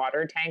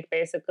water tank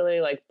basically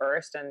like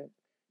burst and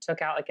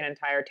took out like an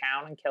entire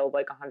town and killed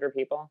like 100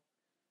 people?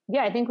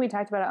 Yeah, I think we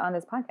talked about it on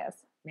this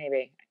podcast.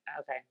 Maybe.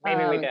 Okay.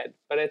 Maybe we did,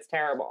 but it's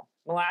terrible.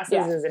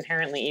 Molasses is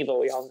inherently evil.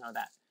 We all know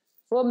that.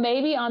 Well,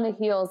 maybe on the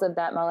heels of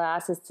that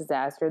molasses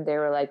disaster, they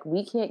were like,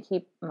 we can't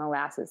keep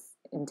molasses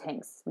in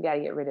tanks. We got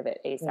to get rid of it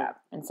ASAP. Yeah.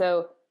 And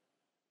so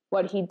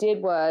what he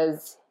did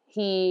was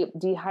he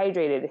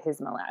dehydrated his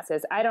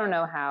molasses. I don't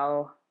know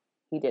how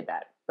he did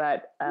that,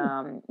 but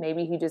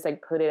maybe he just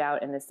like put it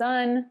out in the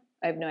sun.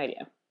 I have no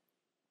idea.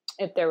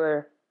 If there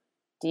were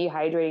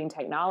dehydrating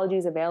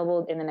technologies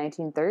available in the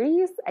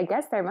 1930s, I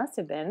guess there must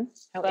have been.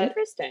 How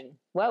interesting.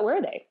 What were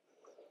they?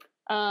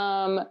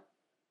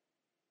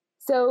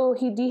 So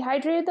he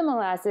dehydrated the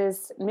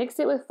molasses, mixed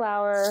it with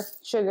flour,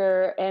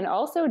 sugar, and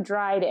also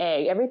dried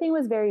egg. Everything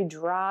was very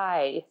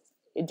dry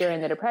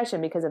during the Depression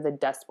because of the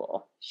Dust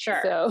Bowl. Sure.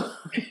 So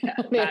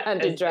they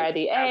had to dry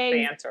the egg. That's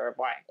the answer of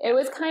why. It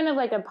was kind of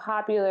like a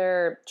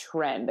popular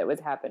trend that was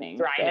happening.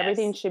 Dryness.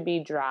 Everything should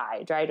be dry.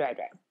 It's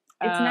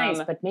nice,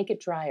 but make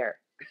it drier.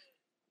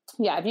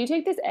 Yeah, if you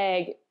take this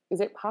egg,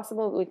 is it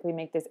possible we could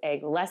make this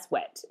egg less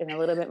wet and a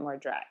little bit more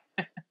dry?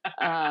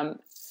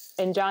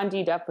 And John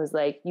D. Duff was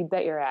like, you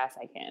bet your ass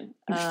I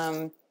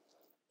can.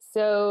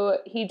 So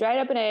he dried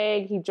up an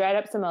egg, he dried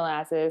up some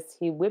molasses,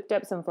 he whipped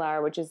up some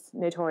flour, which is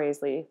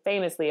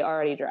famously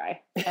already dry.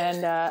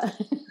 And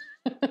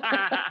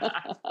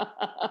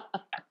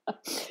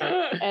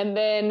and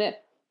then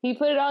he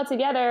put it all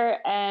together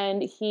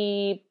and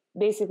he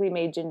basically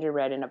made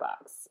gingerbread in a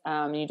box.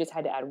 You just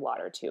had to add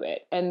water to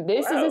it. And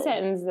this is a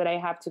sentence that I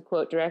have to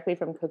quote directly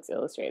from Cooks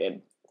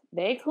Illustrated.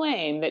 They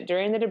claim that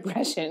during the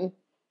Depression,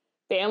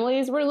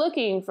 families were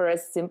looking for a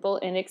simple,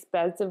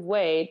 inexpensive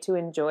way to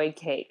enjoy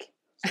cake.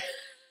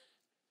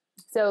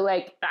 So,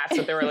 like... That's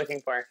what they were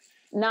looking for.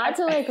 Not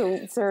to, like,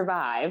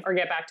 survive. Or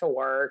get back to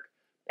work,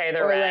 pay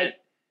the rent.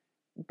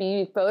 Like,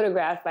 be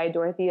photographed by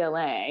Dorothea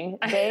Lange.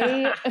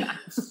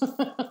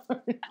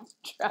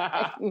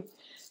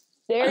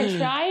 They're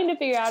trying to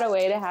figure out a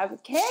way to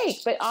have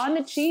cake, but on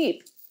the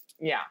cheap.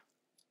 Yeah.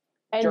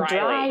 And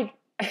dry.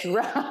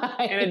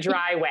 In a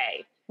dry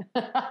way.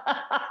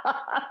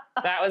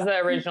 That was the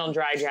original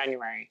Dry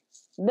January.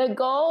 The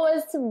goal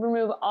was to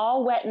remove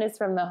all wetness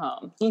from the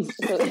home.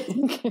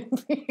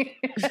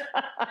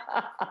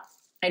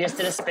 I just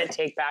did a spit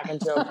take back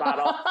into a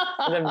bottle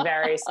with a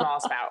very small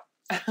spout.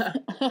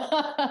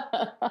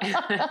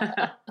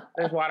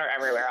 There's water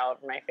everywhere, all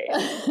over my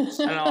face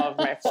and all over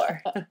my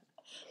floor.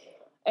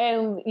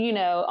 And, you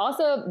know,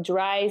 also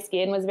dry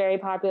skin was very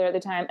popular at the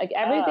time. Like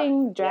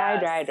everything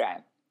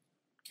dry.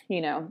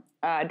 You know,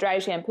 dry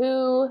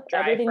shampoo,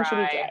 everything should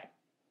be dry.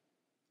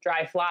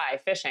 Dry fly,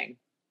 fishing.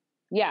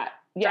 Yeah.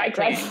 Dry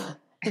cleaning.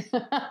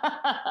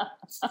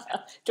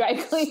 Dry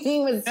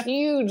cleaning was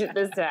huge at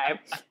this time.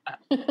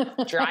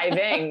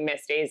 Driving,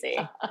 Miss Daisy.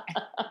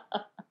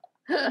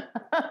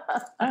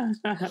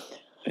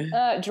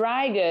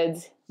 Dry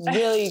goods,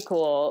 really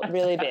cool,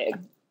 really big.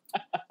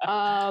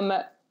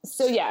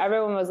 So yeah,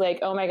 everyone was like,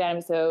 oh my God,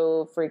 I'm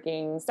so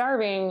freaking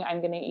starving. I'm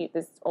going to eat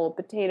this old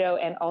potato.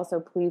 And also,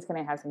 please, can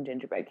I have some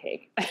gingerbread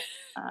cake?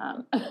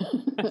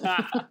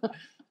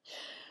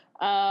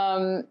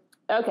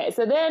 Okay,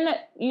 so then,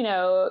 you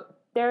know,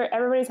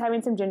 everybody's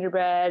having some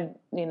gingerbread,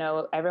 you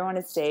know, everyone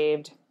is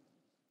saved.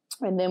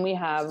 And then we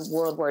have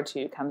World War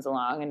II comes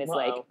along and it's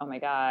like, oh my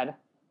God,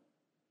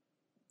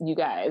 you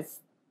guys,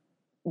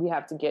 we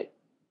have to get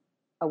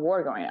a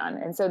war going on.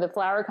 And so the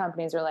flour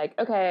companies are like,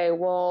 okay,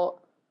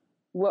 well,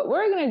 what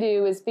we're going to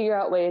do is figure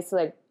out ways to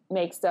like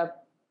make stuff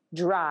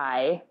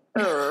dry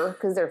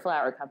because they're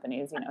flour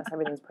companies, so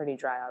everything's pretty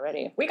dry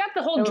already. We got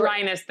the whole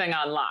dryness thing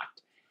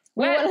unlocked.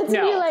 We want it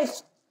to be like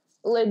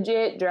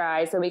legit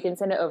dry so we can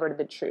send it over to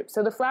the troops.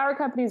 So the flour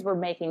companies were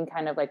making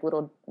kind of like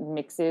little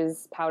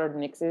mixes, powdered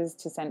mixes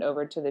to send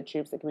over to the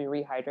troops that can be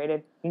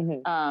rehydrated.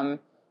 Mm-hmm.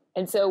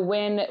 And so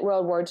when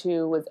World War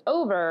II was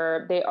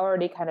over, they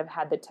already kind of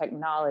had the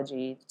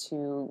technology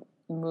to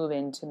move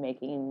into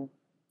making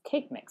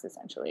cake mix,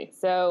 essentially.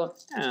 So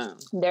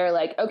they're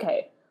like,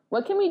 okay,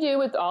 what can we do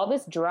with all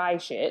this dry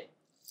shit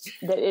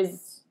that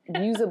is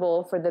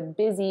usable for the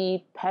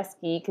busy,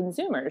 pesky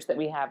consumers that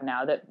we have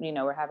now that,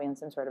 we're having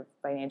some sort of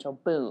financial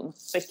boom?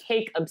 The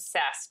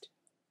cake-obsessed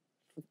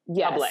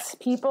public.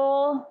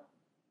 People,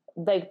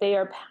 like, they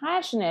are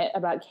passionate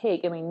about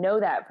cake, and we know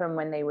that from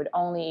when they would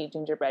only eat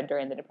gingerbread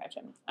during the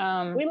Depression.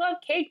 We love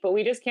cake, but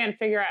we just can't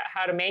figure out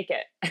how to make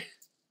it.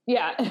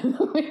 Yeah.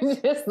 We're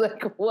just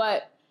like,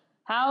 what?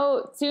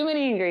 How? Too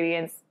many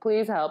ingredients.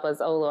 Please help us,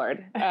 oh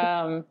Lord.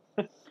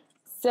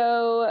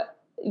 So,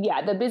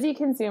 yeah, the busy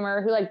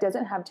consumer who,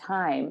 doesn't have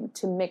time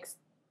to mix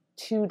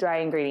 2 dry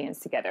ingredients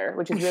together,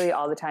 which is really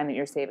all the time that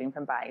you're saving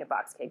from buying a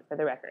box cake, for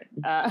the record.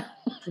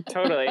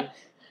 Totally.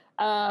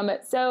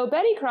 So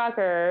Betty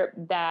Crocker,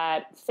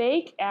 that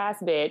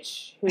fake-ass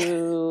bitch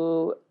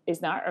who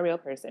is not a real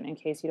person, in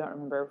case you don't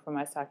remember from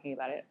us talking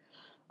about it,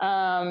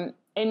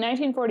 in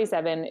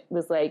 1947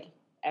 was like,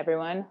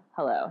 everyone,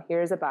 hello,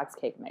 here's a box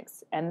cake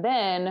mix. And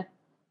then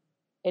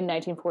in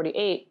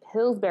 1948,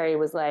 Pillsbury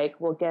was like,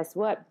 well, guess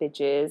what,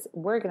 bitches?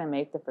 We're going to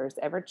make the first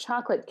ever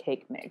chocolate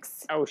cake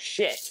mix. Oh,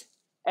 shit.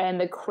 And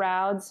the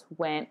crowds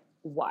went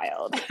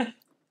wild.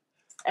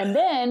 And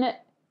then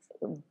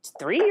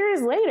 3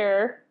 years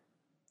later,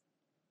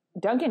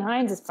 Duncan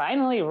Hines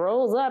finally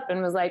rolls up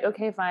and was like,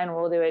 okay, fine,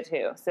 we'll do it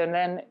too. So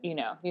then, you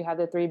have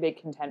the 3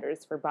 big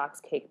contenders for box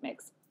cake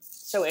mix.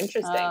 So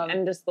interesting.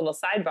 And just a little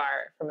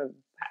sidebar from an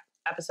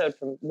episode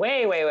from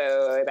way, way, way,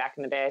 way, way back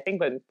in the day. I think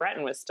when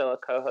Breton was still a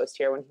co-host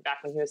here,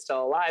 back when he was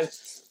still alive.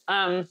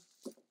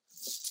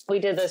 We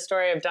did the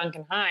story of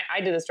Duncan Hines. I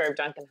did the story of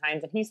Duncan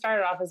Hines, and he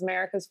started off as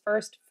America's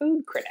first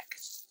food critic.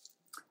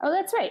 Oh,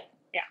 that's right.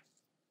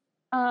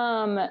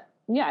 Yeah.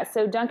 Yeah.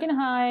 So Duncan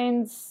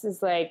Hines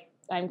is like,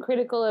 I'm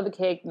critical of a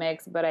cake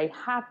mix, but I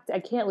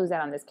can't lose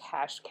out on this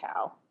cash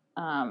cow.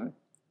 But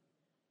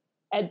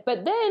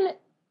then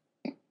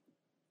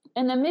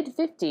in the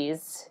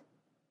mid-50s,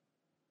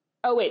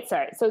 oh, wait,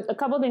 sorry. So a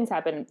couple things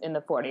happened in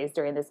the 40s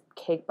during this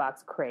cake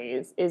box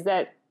craze is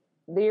that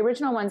the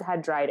original ones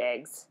had dried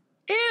eggs.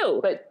 Ew!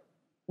 But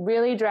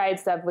really dried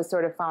stuff was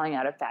sort of falling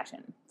out of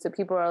fashion. So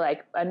people are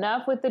like,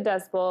 enough with the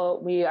Dust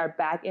Bowl. We are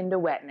back into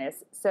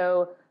wetness.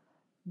 So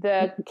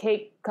the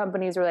cake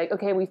companies were like,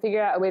 okay, we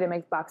figured out a way to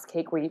make box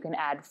cake where you can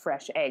add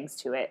fresh eggs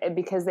to it. And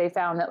because they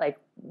found that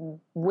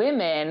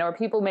women or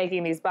people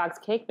making these box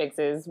cake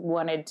mixes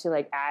wanted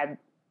to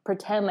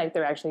pretend like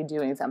they're actually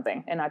doing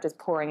something and not just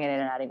pouring it in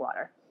and adding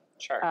water.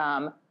 Sure.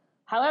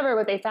 However,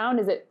 what they found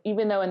is that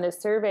even though in the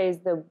surveys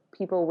the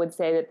people would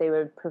say that they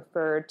would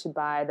prefer to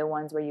buy the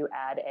ones where you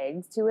add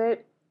eggs to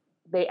it,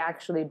 they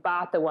actually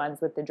bought the ones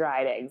with the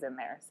dried eggs in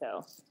there. So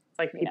it's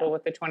like people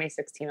with the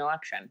 2016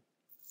 election.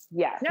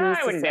 Yeah. No,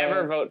 I would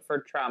never vote for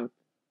Trump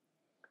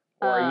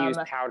or use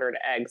powdered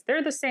eggs.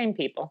 They're the same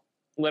people,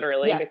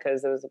 literally,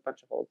 because it was a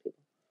bunch of old people.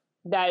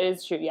 That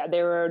is true. Yeah,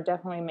 they were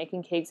definitely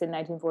making cakes in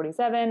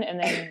 1947 and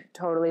then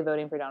totally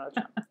voting for Donald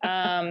Trump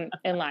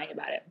and lying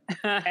about it.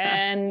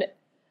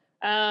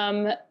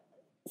 And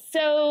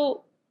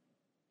so,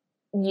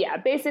 yeah,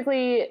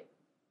 basically,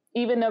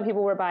 even though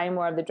people were buying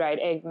more of the dried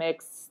egg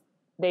mix,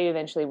 they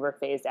eventually were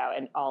phased out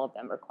and all of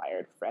them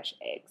required fresh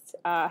eggs.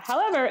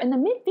 However, in the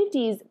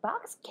mid-50s,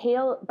 box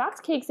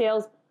cake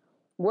sales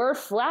were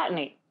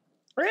flattening.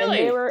 Really?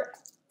 And they were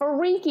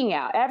freaking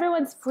out.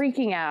 Everyone's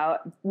freaking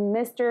out.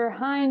 Mr.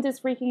 Hines is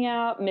freaking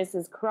out.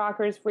 Mrs.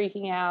 Crocker's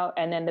freaking out.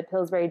 And then the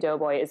Pillsbury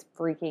Doughboy is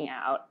freaking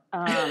out.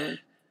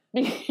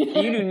 You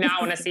do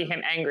not want to see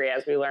him angry,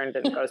 as we learned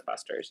in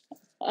Ghostbusters.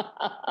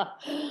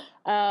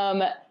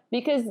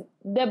 Because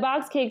the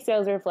box cake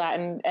sales were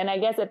flattened. And I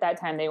guess at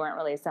that time they weren't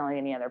really selling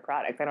any other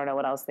product. I don't know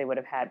what else they would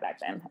have had back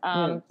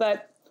then.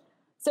 But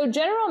so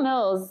General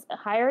Mills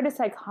hired a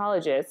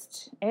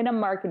psychologist and a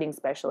marketing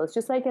specialist,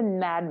 just like in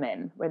Mad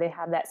Men, where they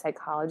have that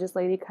psychologist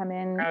lady come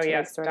in. Oh,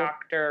 yes,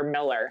 Dr.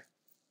 Miller.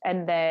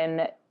 And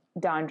then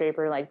Don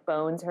Draper,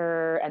 bones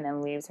her and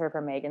then leaves her for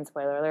Megan,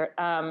 spoiler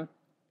alert.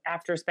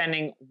 After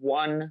spending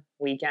one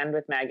weekend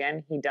with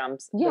Megan, he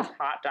dumps this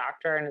hot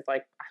doctor and is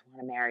like, I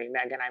want to marry you,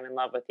 Megan. I'm in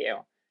love with you.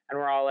 And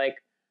we're all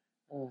like,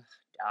 oh,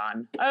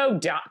 Don. Oh,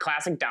 Don.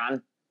 Classic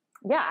Don.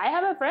 Yeah, I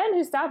have a friend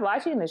who stopped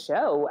watching the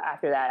show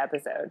after that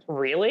episode.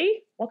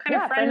 Really? What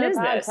kind of friend is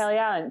this? Kelly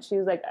Allen. She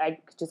was like, I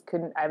just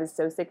couldn't, I was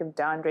so sick of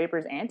Don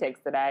Draper's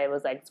antics that I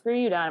was like, screw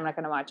you, Don, I'm not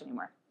going to watch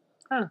anymore.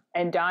 Huh.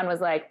 And Don was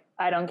like,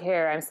 I don't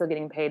care, I'm still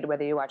getting paid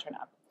whether you watch or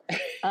not.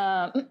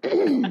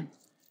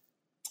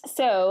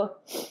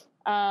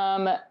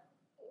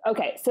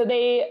 Okay, so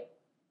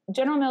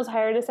General Mills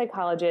hired a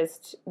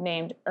psychologist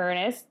named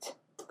Ernest,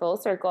 full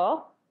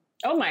circle.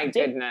 Oh my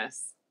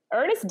goodness.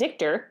 Ernest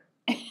Dichter.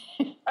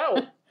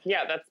 Oh,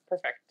 Yeah, that's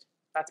perfect.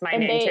 That's my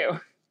And name too.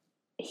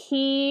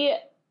 He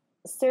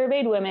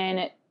surveyed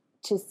women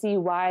to see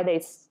why they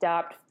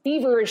stopped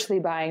feverishly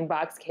buying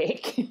box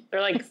cake.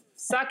 They're like,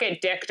 suck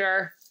it,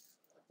 Dictor.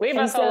 Leave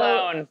And us so,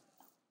 alone.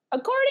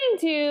 According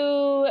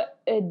to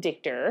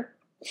Dictor,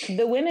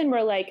 the women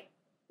were like,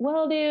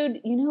 well,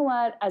 dude, you know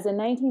what? As a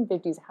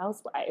 1950s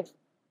housewife,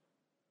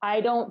 I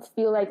don't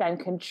feel like I'm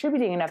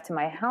contributing enough to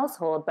my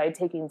household by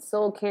taking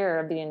sole care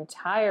of the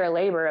entire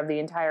labor of the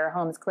entire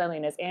home's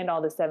cleanliness and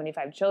all the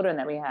 75 children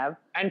that we have.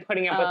 And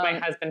putting up with my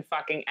husband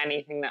fucking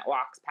anything that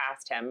walks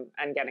past him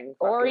and getting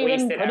fucking or even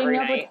wasted putting every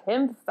up night. with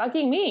him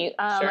fucking me.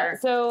 Sure.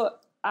 So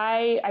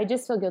I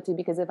just feel guilty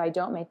because if I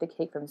don't make the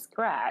cake from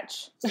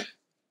scratch,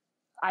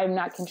 I'm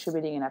not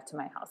contributing enough to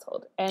my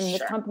household. And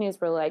the companies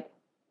were like,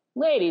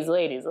 ladies,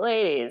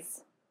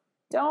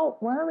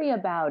 don't worry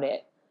about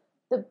it.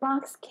 The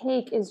box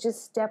cake is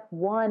just step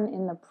one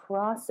in the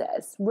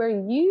process. Where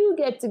you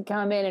get to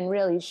come in and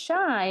really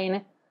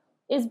shine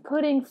is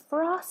putting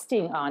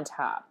frosting on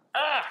top.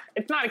 Ugh,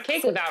 it's not a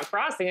cake without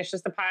frosting. It's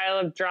just a pile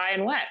of dry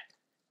and wet.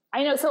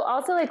 I know. So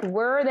also, like,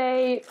 were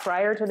they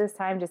prior to this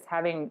time just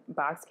having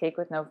box cake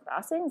with no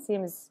frosting?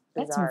 Seems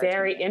bizarre. That's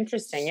very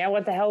interesting. Yeah,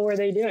 what the hell were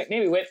they doing?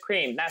 Maybe whipped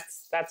cream.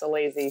 That's a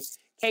lazy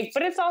cake,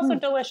 but it's also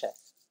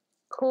delicious.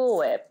 Cool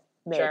Whip,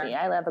 baby. Sure.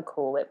 I love a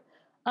Cool Whip.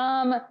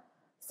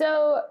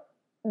 So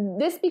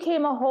this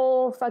became a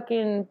whole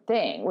fucking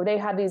thing where they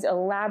had these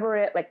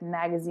elaborate like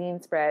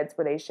magazine spreads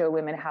where they show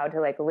women how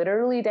to like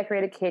literally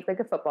decorate a cake like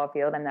a football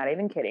field. I'm not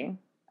even kidding.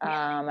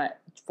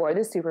 For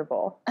the Super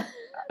Bowl.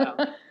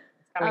 It's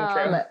coming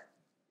true.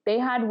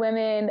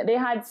 They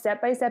had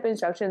step-by-step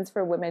instructions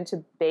for women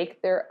to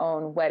bake their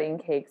own wedding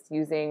cakes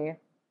using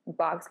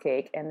box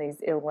cake and these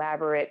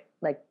elaborate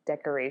like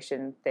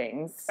decoration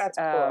things. That's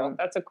cool.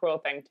 That's a cool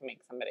thing to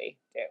make somebody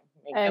do.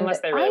 Unless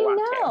they really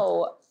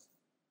want to.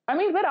 I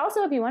mean, but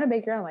also if you want to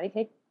bake your own wedding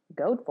cake,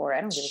 go for it.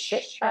 I don't give a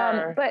shit.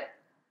 Sure. But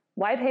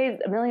why pay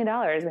 $1 million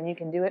when you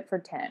can do it for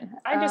 10?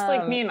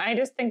 I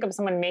just think of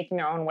someone making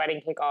their own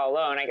wedding cake all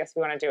alone. I guess if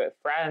you want to do it with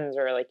friends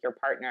or like your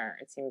partner,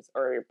 it seems,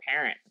 or your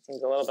parent, it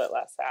seems a little bit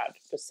less sad.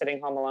 Just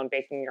sitting home alone,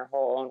 baking your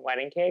whole own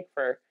wedding cake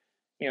for,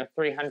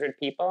 300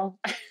 people.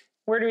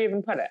 Where do we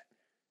even put it?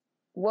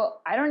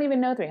 Well, I don't even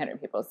know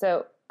 300 people,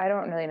 so I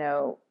don't really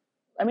know.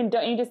 I mean,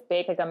 don't you just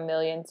bake like 1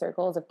 million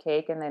circles of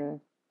cake and then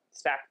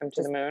stack them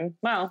to the moon?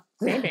 Well,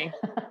 maybe.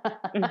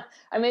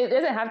 I mean, it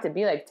doesn't have to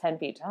be like 10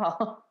 feet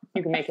tall.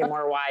 You can make it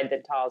more wide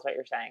than tall is what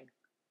you're saying.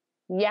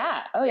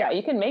 Yeah. Oh, yeah.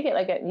 You can make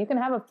it you can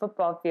have a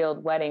football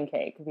field wedding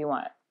cake if you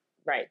want.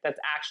 Right. That's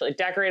actually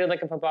decorated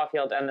like a football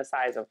field and the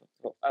size of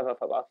a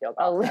football field.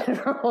 Also. A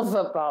literal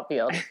football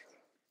field.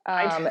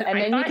 And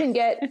then you can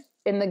get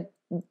in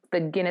the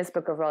Guinness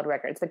Book of World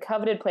Records, the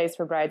coveted place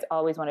where brides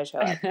always want to show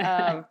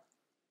up.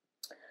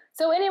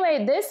 So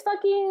anyway, this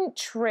fucking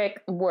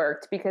trick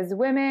worked because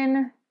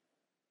women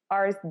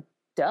are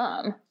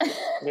dumb.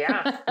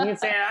 Yeah, you can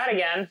say that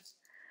again.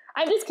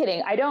 I'm just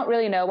kidding. I don't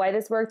really know why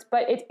this worked,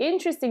 but it's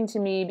interesting to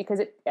me because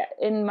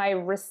in my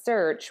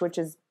research, which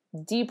is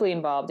deeply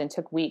involved and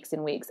took weeks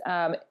and weeks,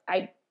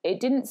 it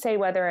didn't say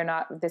whether or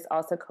not this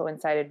also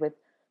coincided with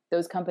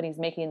those companies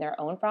making their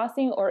own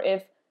frosting or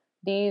if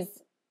these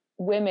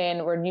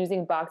women were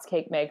using box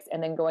cake mix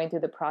and then going through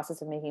the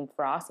process of making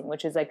frosting,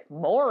 which is like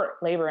more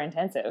labor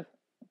intensive.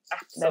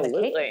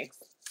 Absolutely.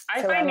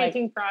 I find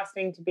making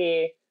frosting to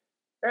be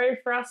very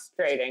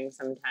frustrating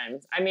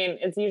sometimes. I mean,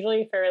 it's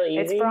usually fairly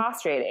easy. It's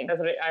frustrating. That's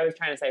what I was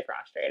trying to say,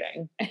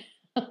 frustrating.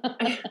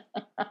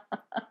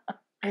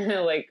 I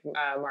know, like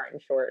Martin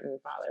Short and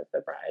Father of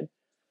the Bride.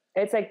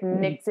 It's like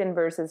Nixon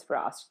versus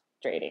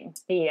frustrating.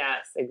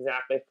 Yes,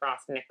 exactly.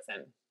 Frost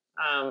Nixon.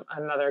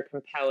 Another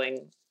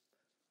compelling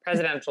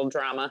presidential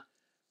drama.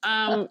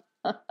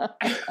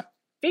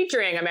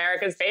 Featuring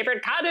America's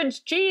favorite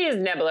cottage cheese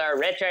nibbler,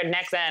 Richard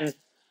Nixon.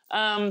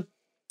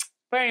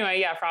 But anyway,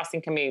 yeah,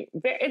 frosting can be,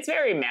 it's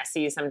very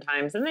messy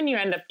sometimes. And then you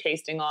end up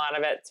tasting a lot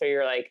of it. So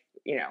you're like,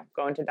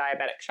 going to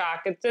diabetic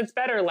shock. It's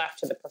better left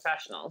to the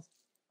professionals.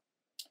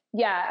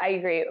 Yeah, I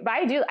agree. But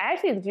I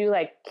actually do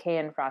like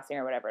canned frosting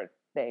or whatever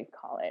they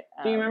call it.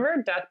 Do you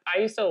remember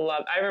I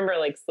remember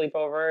like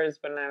sleepovers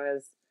when I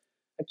was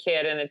a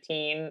kid and a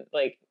teen,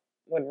 like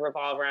would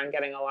revolve around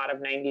getting a lot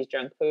of 90s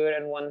junk food.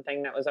 And one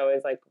thing that was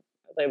always like,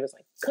 there was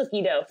like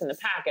cookie dough from the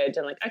package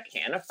and like a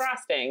can of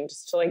frosting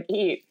just to like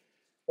eat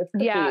with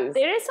cookies. Yeah,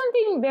 there is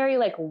something very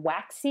like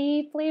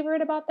waxy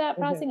flavored about that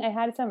frosting. Mm-hmm.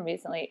 I had some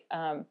recently.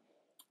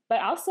 But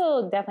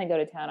also definitely go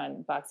to town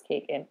on box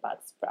cake and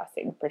box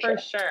frosting for sure.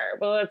 For sure.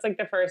 Well, it's like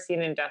the first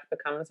scene in Death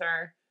Becomes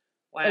Her.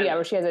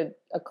 Where she has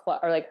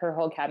or like her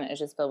whole cabinet is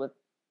just filled with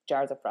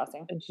jars of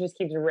frosting. And she just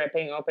keeps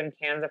ripping open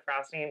cans of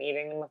frosting and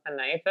eating them with a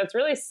knife. That's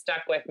really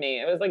stuck with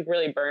me. It was like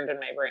really burned in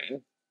my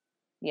brain.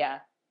 Yeah.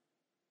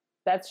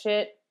 That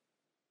shit,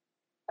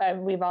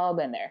 we've all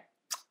been there.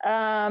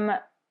 And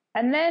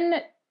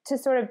then to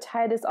sort of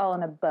tie this all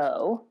in a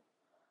bow,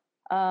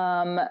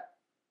 I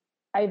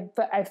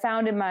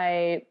found in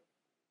my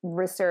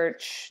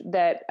research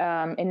that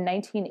in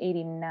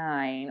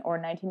 1989 or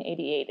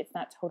 1988, it's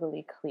not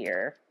totally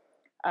clear,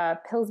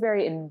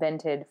 Pillsbury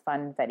invented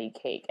Funfetti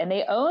cake, and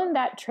they own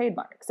that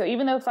trademark. So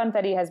even though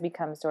Funfetti has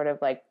become sort of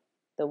like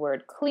the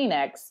word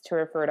Kleenex to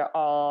refer to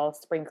all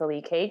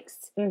sprinkly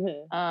cakes,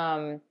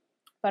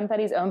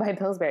 Funfetti is owned by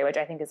Pillsbury, which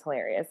I think is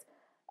hilarious.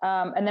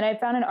 And then I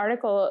found an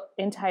article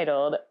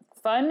entitled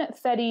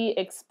Funfetti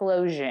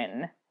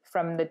Explosion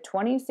from the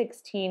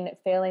 2016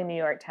 Failing New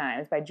York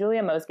Times by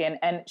Julia Moskin.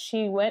 And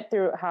she went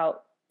through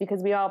how,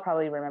 because we all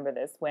probably remember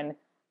this, when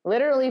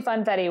literally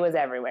Funfetti was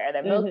everywhere.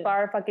 The milk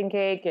bar fucking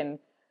cake, and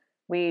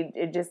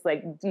it just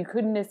like, you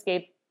couldn't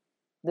escape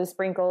the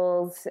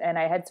sprinkles. And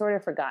I had sort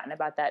of forgotten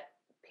about that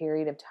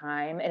period of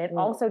time. And it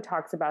also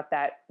talks about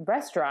that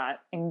restaurant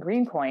in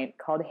Greenpoint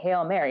called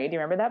Hail Mary. Do you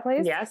remember that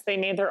place? Yes, they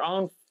made their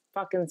own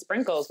fucking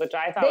sprinkles, which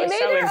I thought was so insane.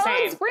 They made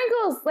their own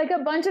sprinkles, like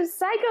a bunch of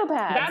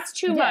psychopaths. That's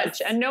too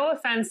much. And no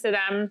offense to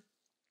them.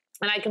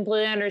 And I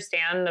completely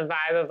understand the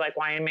vibe of like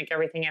wanting to make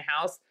everything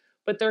in-house.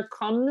 But there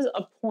comes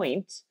a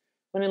point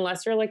when,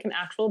 unless you're like an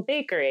actual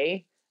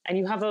bakery and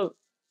you have a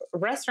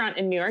restaurant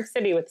in New York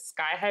City with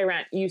sky-high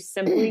rent, you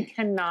simply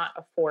cannot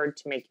afford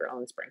to make your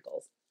own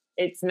sprinkles.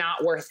 It's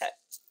not worth it.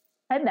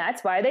 And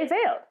that's why they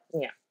failed.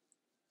 Yeah.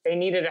 They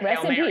needed a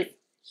Hail Mary.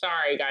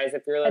 Sorry, guys,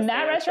 if you're listening. And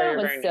that restaurant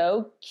was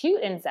so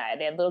cute inside.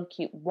 They had little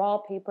cute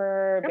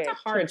wallpaper. That's a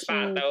hard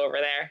spot, though, over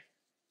there.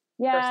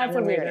 Yeah, for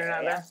some reason or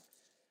another.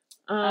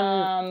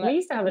 We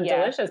used to have a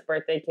delicious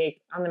birthday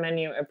cake on the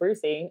menu at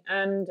Brucey,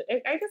 and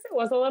I guess it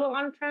was a little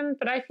on trend,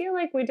 but I feel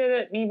like we did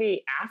it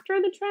maybe after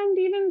the trend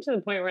even, to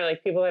the point where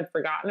like people had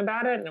forgotten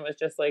about it, and it was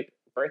just like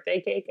birthday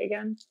cake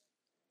again.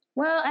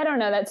 Well, I don't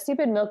know. That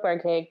stupid milk bar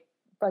cake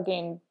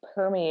fucking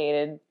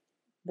permeated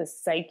the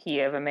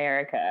psyche of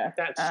America.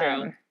 That's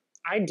true.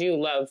 I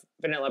do love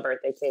vanilla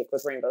birthday cake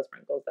with rainbow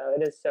sprinkles, though.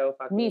 It is so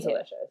fucking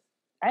delicious.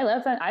 I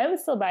love fun. I would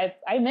still buy.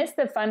 I miss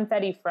the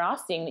Funfetti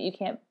frosting that you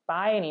can't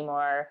buy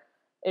anymore.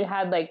 It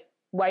had like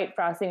white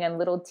frosting and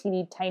little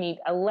teeny tiny,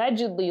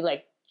 allegedly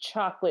like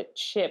chocolate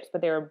chips,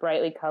 but they were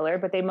brightly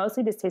colored. But they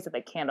mostly just tasted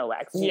like candle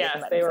wax.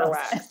 Yes, they were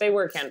wax. They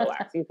were candle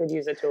wax. You could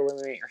use it to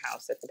illuminate your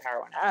house if the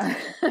power went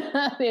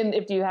out. And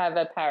if you have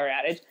a power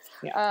outage.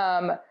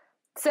 Yeah.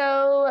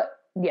 So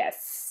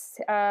yes.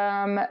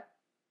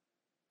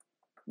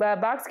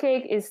 Box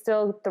cake is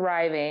still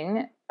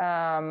thriving.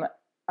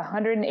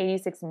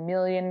 186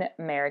 million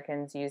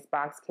Americans used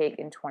box cake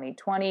in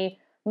 2020.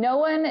 No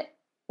one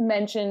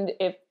mentioned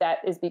if that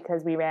is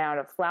because we ran out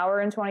of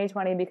flour in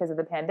 2020 because of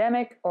the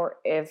pandemic, or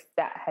if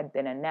that had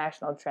been a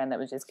national trend that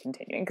was just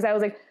continuing. Because I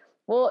was like,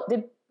 well,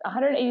 did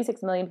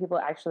 186 million people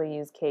actually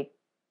use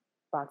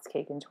box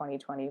cake in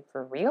 2020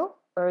 for real?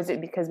 Or is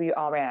it because we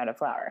all ran out of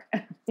flour?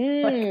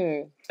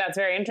 That's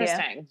very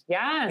interesting.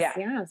 Yeah.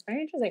 Yes,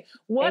 very interesting.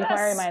 What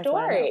a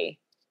story.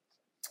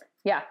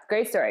 Yeah,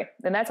 great story.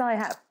 And that's all I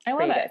have. I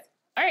love it.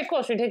 All right,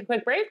 cool. Should we take a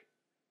quick break?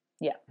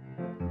 Yeah.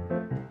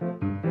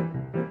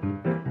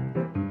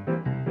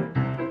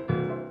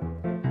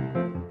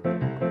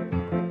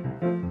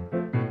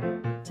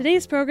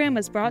 Today's program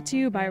was brought to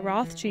you by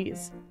Roth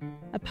Cheese,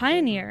 a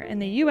pioneer in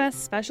the U.S.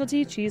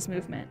 specialty cheese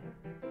movement.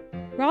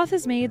 Roth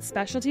has made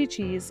specialty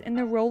cheese in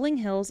the rolling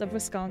hills of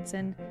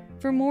Wisconsin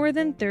for more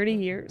than 30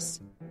 years.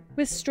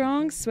 With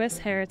strong Swiss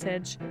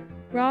heritage,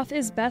 Roth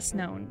is best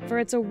known for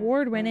its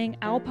award-winning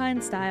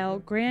Alpine-style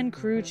Grand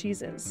Cru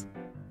cheeses.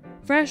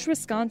 Fresh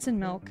Wisconsin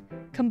milk,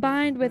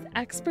 combined with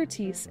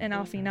expertise in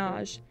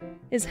affinage,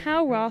 is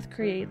how Roth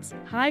creates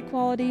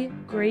high-quality,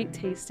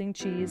 great-tasting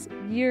cheese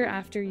year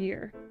after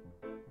year.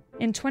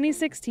 In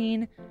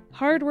 2016,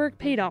 hard work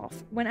paid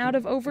off when out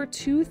of over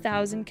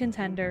 2,000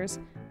 contenders,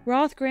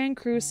 Roth Grand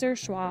Cru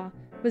Surchoix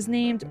was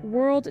named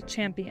World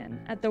Champion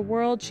at the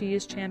World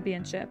Cheese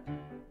Championship.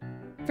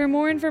 For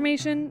more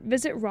information,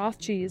 visit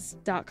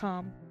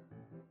rothcheese.com.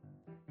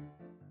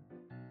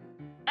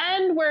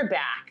 And we're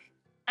back.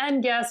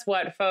 And guess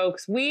what,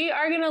 folks? We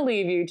are going to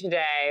leave you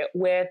today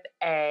with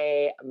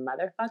a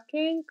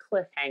motherfucking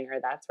cliffhanger.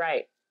 That's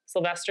right.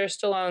 Sylvester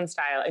Stallone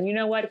style. And you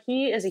know what?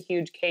 He is a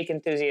huge cake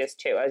enthusiast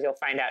too, as you'll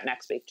find out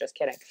next week. Just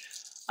kidding.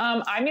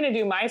 I'm going to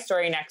do my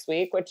story next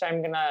week, which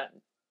I'm going to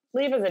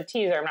leave as a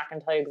teaser. I'm not going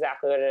to tell you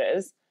exactly what it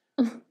is.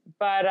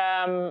 But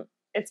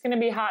it's going to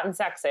be hot and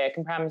sexy. I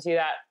can promise you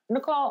that.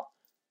 Nicole,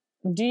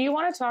 do you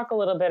want to talk a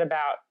little bit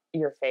about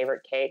your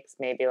favorite cakes?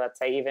 Maybe let's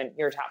say even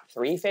your top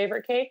 3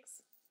 favorite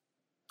cakes?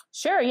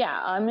 Sure,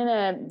 yeah. I'm going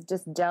to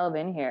just delve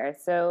in here.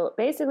 So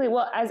basically,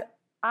 as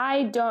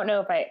I don't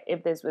know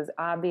if this was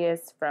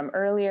obvious from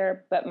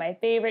earlier, but my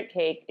favorite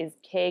cake is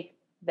cake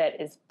that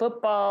is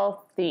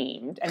football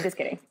themed. I'm just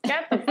kidding.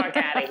 Get the fuck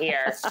out of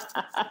here.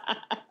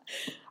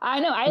 I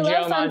know. I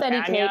love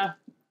Funfetti cake.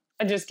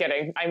 Just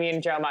kidding. I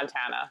mean, Joe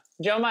Montana.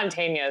 Joe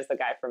Montana is the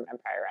guy from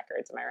Empire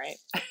Records. Am I right?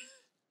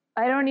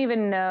 I don't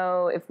even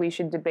know if we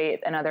should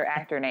debate another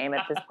actor name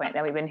at this point.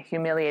 That we've been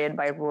humiliated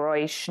by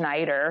Roy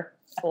Schneider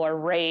or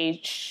Ray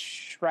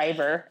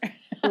Shriver.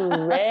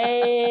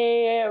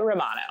 Ray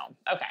Romano.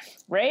 Okay.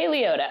 Ray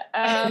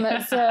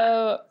Liotta.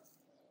 So,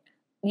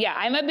 yeah,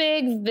 I'm a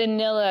big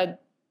vanilla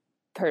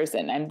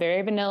person. I'm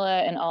very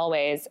vanilla in all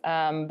ways.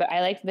 But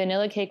I like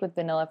vanilla cake with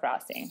vanilla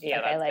frosting. Yeah,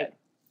 I like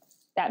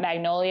that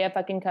Magnolia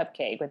fucking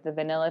cupcake with the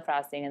vanilla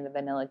frosting and the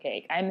vanilla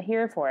cake. I'm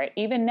here for it,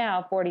 even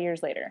now, 40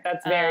 years later.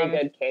 That's very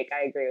good cake.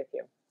 I agree with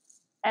you.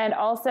 And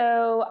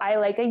also, I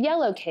like a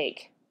yellow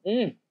cake.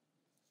 Me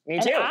too.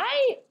 And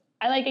I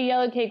like a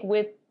yellow cake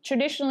with,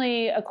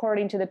 traditionally,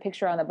 according to the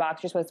picture on the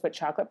box, you're supposed to put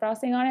chocolate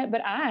frosting on it,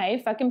 but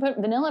I fucking put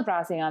vanilla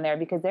frosting on there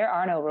because there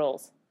are no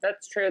rules.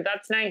 That's true.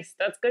 That's nice.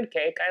 That's good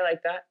cake. I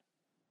like that.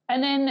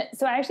 And then,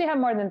 so I actually have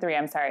more than 3,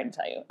 I'm sorry to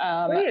tell you.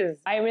 Please.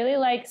 I really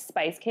like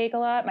spice cake a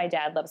lot. My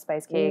dad loves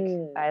spice cake.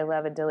 I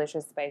love a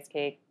delicious spice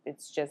cake.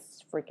 It's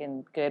just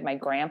freaking good. My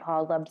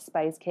grandpa loved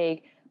spice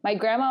cake. My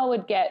grandma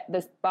would get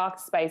this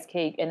box spice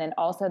cake, and then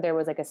also there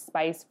was like a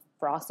spice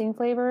frosting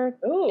flavor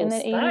in the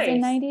 80s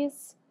and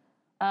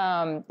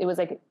 90s. It was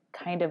like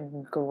kind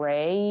of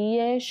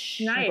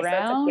grayish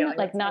brown,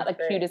 like not the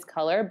cutest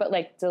color, but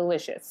like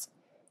delicious.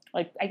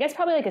 Like, I guess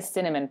probably like a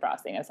cinnamon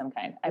frosting of some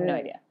kind. I have no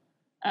idea.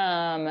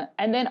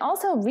 And then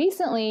also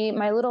recently,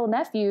 my little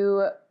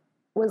nephew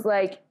was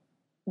like,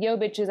 yo,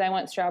 bitches, I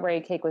want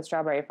strawberry cake with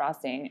strawberry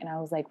frosting. And I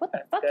was like, what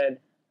the fuck? Good.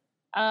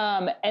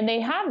 And they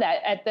have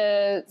that at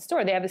the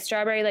store. They have a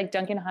strawberry, like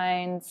Duncan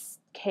Hines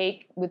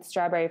cake with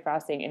strawberry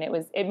frosting. And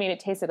it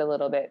tasted a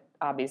little bit,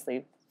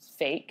 obviously,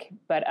 fake.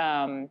 But,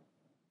 damn,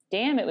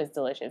 it was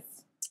delicious.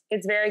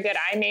 It's very good.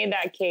 I made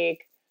that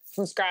cake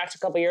from scratch a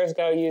couple years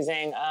ago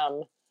using,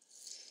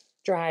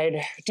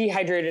 dried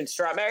dehydrated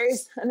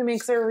strawberries, and it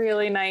makes it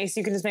really nice.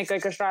 You can just make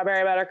like a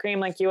strawberry buttercream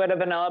like you would a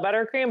vanilla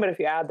buttercream, but if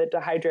you add the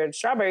dehydrated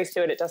strawberries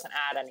to it, it doesn't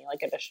add any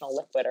like additional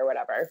liquid or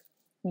whatever.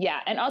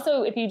 Yeah, and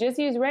also if you just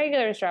use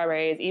regular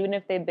strawberries, even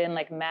if they've been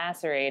like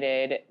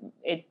macerated,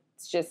 it's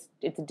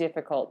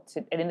difficult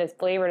to, and then the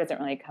flavor doesn't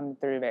really come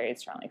through very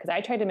strongly. Because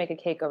I tried to make a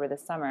cake over the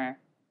summer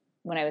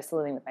when I was still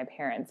living with my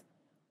parents,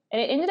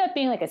 and it ended up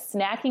being like a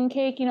snacking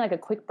cake, like a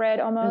quick bread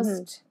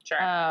almost.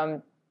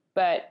 Sure.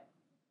 But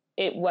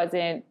it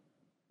wasn't,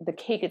 the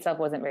cake itself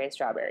wasn't very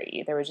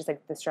strawberry. There was just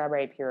like the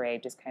strawberry puree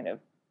just kind of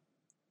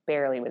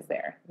barely was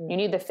there. You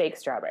need the fake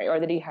strawberry or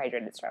the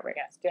dehydrated strawberry.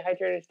 Yes,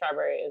 dehydrated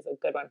strawberry is a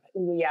good one.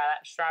 Ooh, yeah,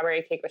 that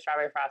strawberry cake with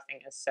strawberry frosting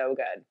is so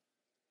good.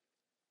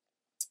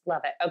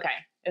 Love it. Okay.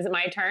 Is it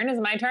my turn?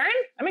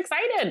 I'm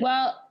excited.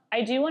 Well,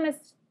 I do want to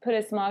put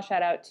a small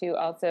shout out to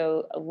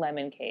also a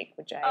lemon cake,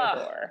 which I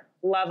adore.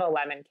 Love a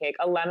lemon cake.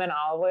 A lemon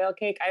olive oil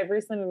cake. I've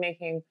recently been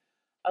making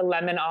a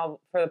lemon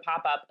for the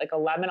pop-up, like a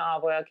lemon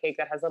olive oil cake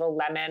that has little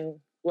lemon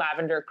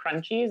lavender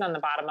crunchies on the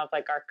bottom of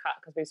like our cup,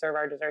 because we serve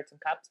our desserts in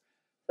cups.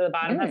 So the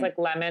bottom has like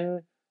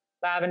lemon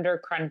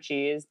lavender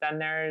crunchies. Then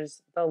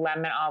there's the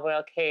lemon olive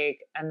oil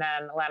cake, and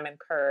then lemon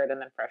curd,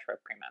 and then fresh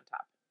whipped cream on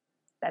top.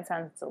 That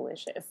sounds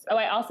delicious. Oh,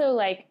 I also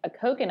like a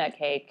coconut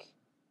cake.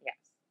 Yes.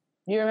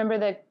 You remember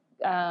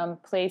the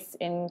place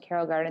in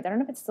Carroll Gardens? I don't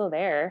know if it's still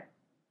there.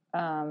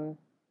 The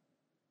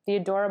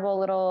adorable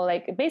little,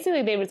 like,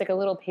 basically there was like a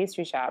little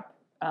pastry shop.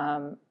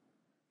 Where?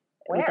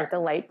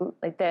 With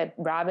like the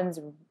robin's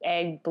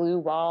egg blue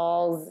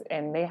walls,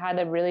 and they had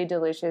a really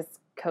delicious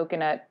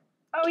coconut.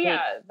 Oh cake.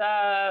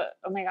 Yeah,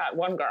 oh my God,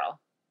 one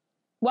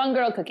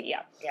girl cookie.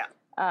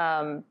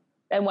 Yeah.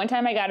 And one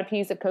time I got a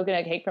piece of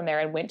coconut cake from there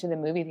and went to the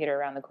movie theater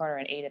around the corner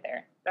and ate it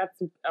there.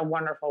 That's a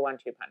wonderful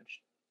 1-2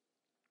 punch.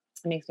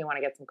 It makes me want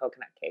to get some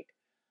coconut cake.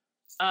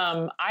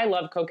 I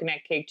love coconut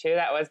cake too.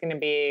 That was going to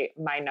be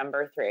my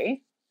number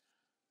 3.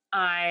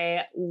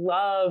 I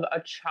love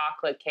a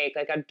chocolate cake,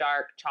 like a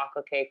dark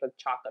chocolate cake with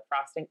chocolate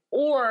frosting,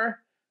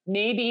 or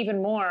maybe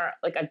even more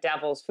like a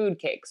devil's food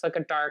cake. So like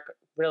a dark,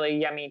 really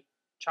yummy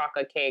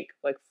chocolate cake,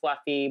 like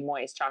fluffy,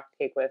 moist chocolate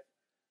cake with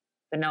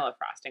vanilla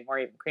frosting or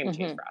even cream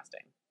cheese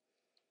frosting.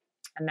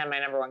 And then my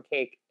number 1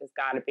 cake has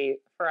got to be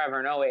forever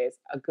and always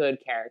a good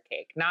carrot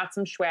cake. Not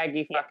some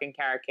swaggy fucking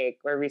carrot cake.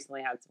 We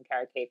recently had some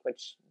carrot cake,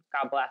 which,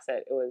 God bless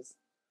it, it was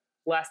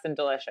less than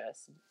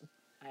delicious.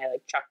 I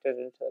like chucked it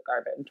into the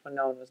garbage when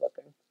no one was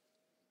looking.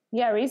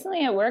 Yeah,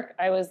 recently at work,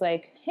 I was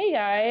like, hey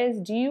guys,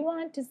 do you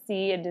want to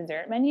see a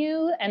dessert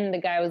menu? And the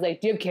guy was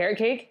like, do you have carrot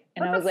cake?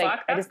 And what I was the like,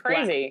 fuck? That's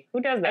crazy. Who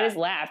does that? I just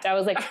laughed. I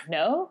was like,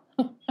 no.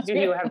 Do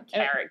you have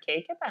carrot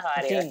cake? Get the hell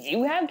out of here. Do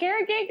you have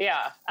carrot cake?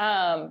 Yeah.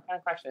 What kind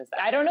of question is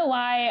that? I don't know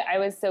why I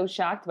was so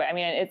shocked, but I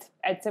mean,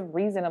 it's a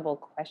reasonable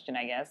question,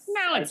 I guess.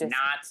 No, it's not.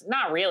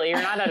 Not really.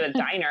 You're not at a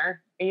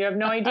diner. You have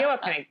no idea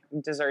what kind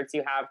of desserts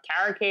you have.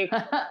 Carrot cake,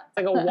 it's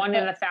like a 1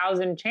 in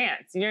 1,000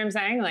 chance. You know what I'm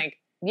saying? Like,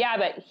 yeah,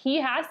 but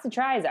he has to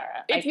try,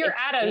 Zara. If you're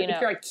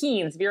at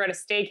Keen's, if you're at a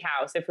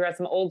steakhouse, if you're at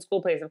some old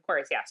school place, of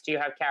course, yes. Do you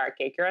have carrot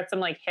cake? You're at some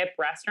like hip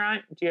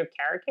restaurant. Do you have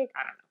carrot cake?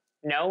 I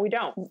don't know. No, we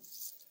don't.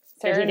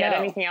 Did you get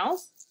anything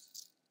else?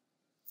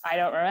 I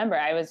don't remember.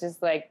 I was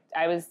just like,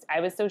 I was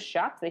so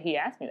shocked that he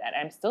asked me that.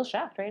 I'm still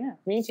shocked right now.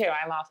 Me too.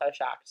 I'm also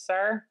shocked.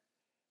 Sir,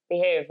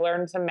 behave.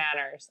 Learn some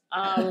manners.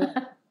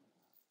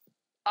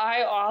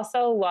 I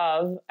also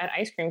love an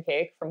ice cream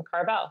cake from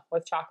Carvel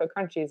with chocolate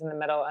crunchies in the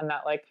middle and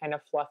that like kind of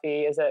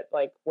fluffy, is it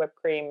like whipped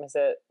cream? Is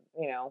it,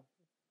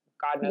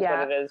 God knows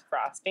what it is,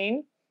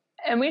 frosting?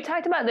 And we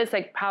talked about this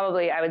like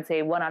probably, I would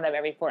say 1 out of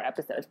every 4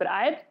 episodes, but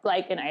I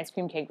like an ice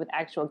cream cake with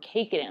actual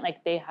cake in it.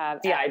 Like they have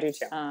I do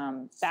too.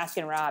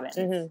 Baskin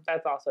Robbins.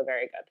 That's also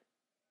very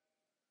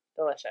good.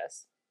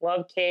 Delicious.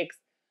 Love cakes.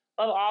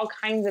 Love all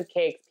kinds of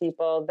cakes,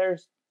 people.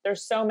 There's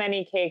so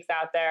many cakes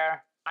out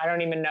there. I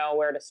don't even know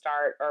where to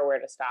start or where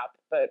to stop,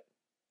 but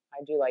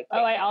I do like cakes.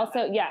 Oh, I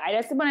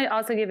just want to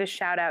also give a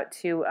shout out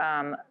to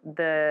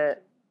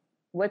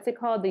what's it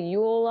called? The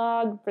Yule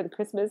log for the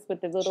Christmas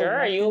with the little...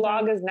 Sure, Yule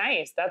log is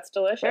nice. That's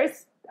delicious.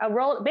 There's a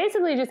roll,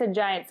 basically just a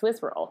giant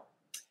Swiss roll.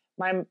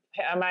 My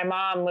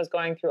mom was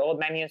going through old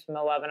menus from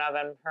the Love and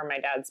Oven, her and my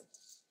dad's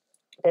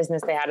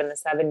business they had in the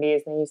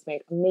 70s, and they used to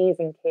make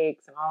amazing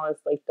cakes and all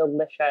this like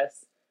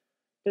delicious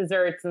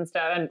desserts and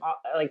stuff, and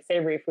like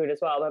savory food as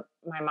well. But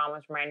my mom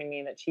was reminding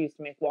me that she used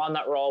to make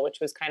walnut roll, which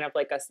was kind of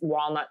like a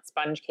walnut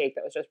sponge cake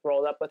that was just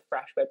rolled up with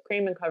fresh whipped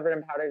cream and covered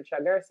in powdered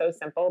sugar. So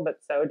simple,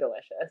 but so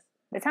delicious.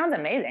 It sounds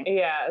amazing.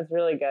 Yeah, it's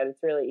really good.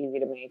 It's really easy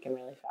to make and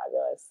really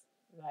fabulous.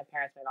 My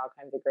parents made all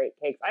kinds of great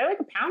cakes. I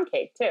like a pound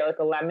cake too, like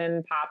a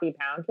lemon poppy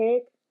pound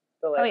cake.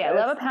 Delicious. Oh yeah, I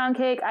love a pound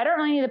cake. I don't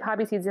really need the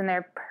poppy seeds in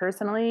there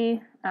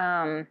personally.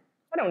 I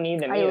don't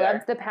need them either. I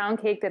love the pound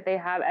cake that they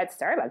have at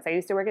Starbucks. I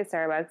used to work at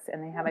Starbucks,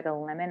 and they have like a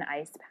lemon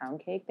iced pound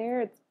cake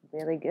there. It's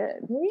really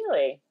good.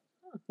 Really?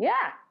 Huh.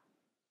 Yeah.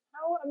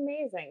 How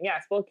amazing.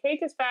 Yes, well,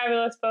 cake is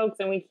fabulous, folks,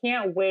 and we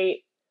can't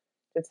wait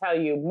to tell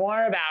you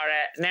more about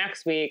it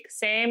next week.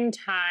 Same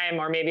time,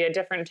 or maybe a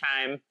different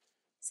time.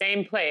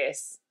 Same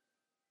place,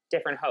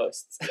 different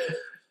hosts.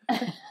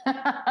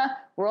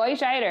 Roy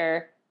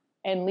Scheider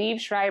and Liev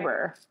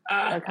Schreiber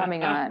are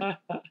coming on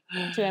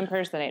to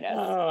impersonate us.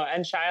 Oh,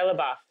 and Shia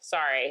LaBeouf.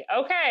 Sorry.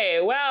 Okay,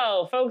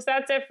 well, folks,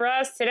 that's it for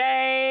us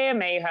today.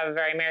 May you have a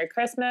very Merry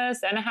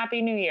Christmas and a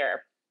Happy New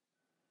Year.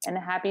 And a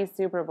happy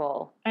Super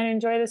Bowl. And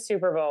enjoy the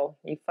Super Bowl,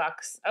 you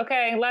fucks.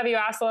 Okay, love you.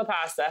 Hasta la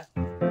pasta.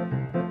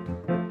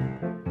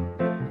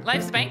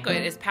 Life's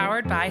Banquet is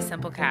powered by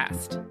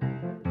Simplecast.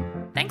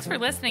 Thanks for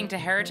listening to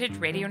Heritage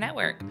Radio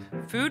Network,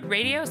 food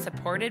radio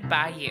supported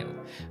by you.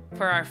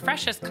 For our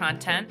freshest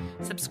content,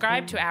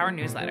 subscribe to our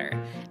newsletter.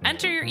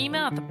 Enter your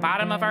email at the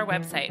bottom of our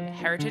website,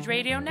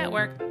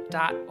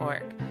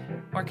 heritageradionetwork.org.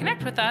 Or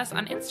connect with us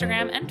on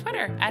Instagram and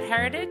Twitter at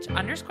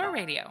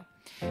heritage_radio.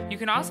 You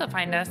can also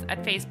find us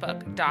at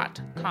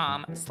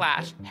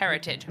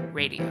facebook.com/Heritage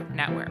Radio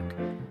Network.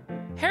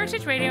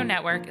 Heritage Radio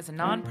Network is a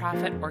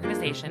nonprofit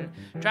organization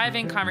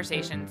driving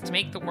conversations to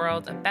make the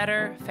world a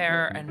better,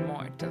 fairer, and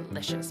more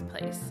delicious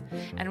place.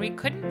 And we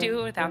couldn't do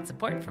it without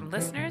support from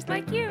listeners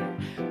like you.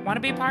 Want to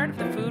be part of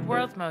the food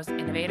world's most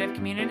innovative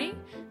community?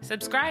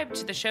 Subscribe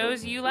to the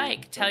shows you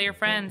like, tell your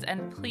friends,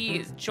 and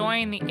please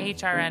join the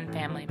HRN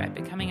family by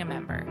becoming a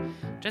member.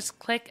 Just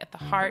click at the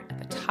heart at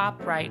the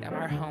top right of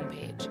our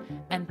homepage.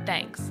 And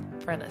thanks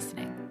for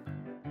listening.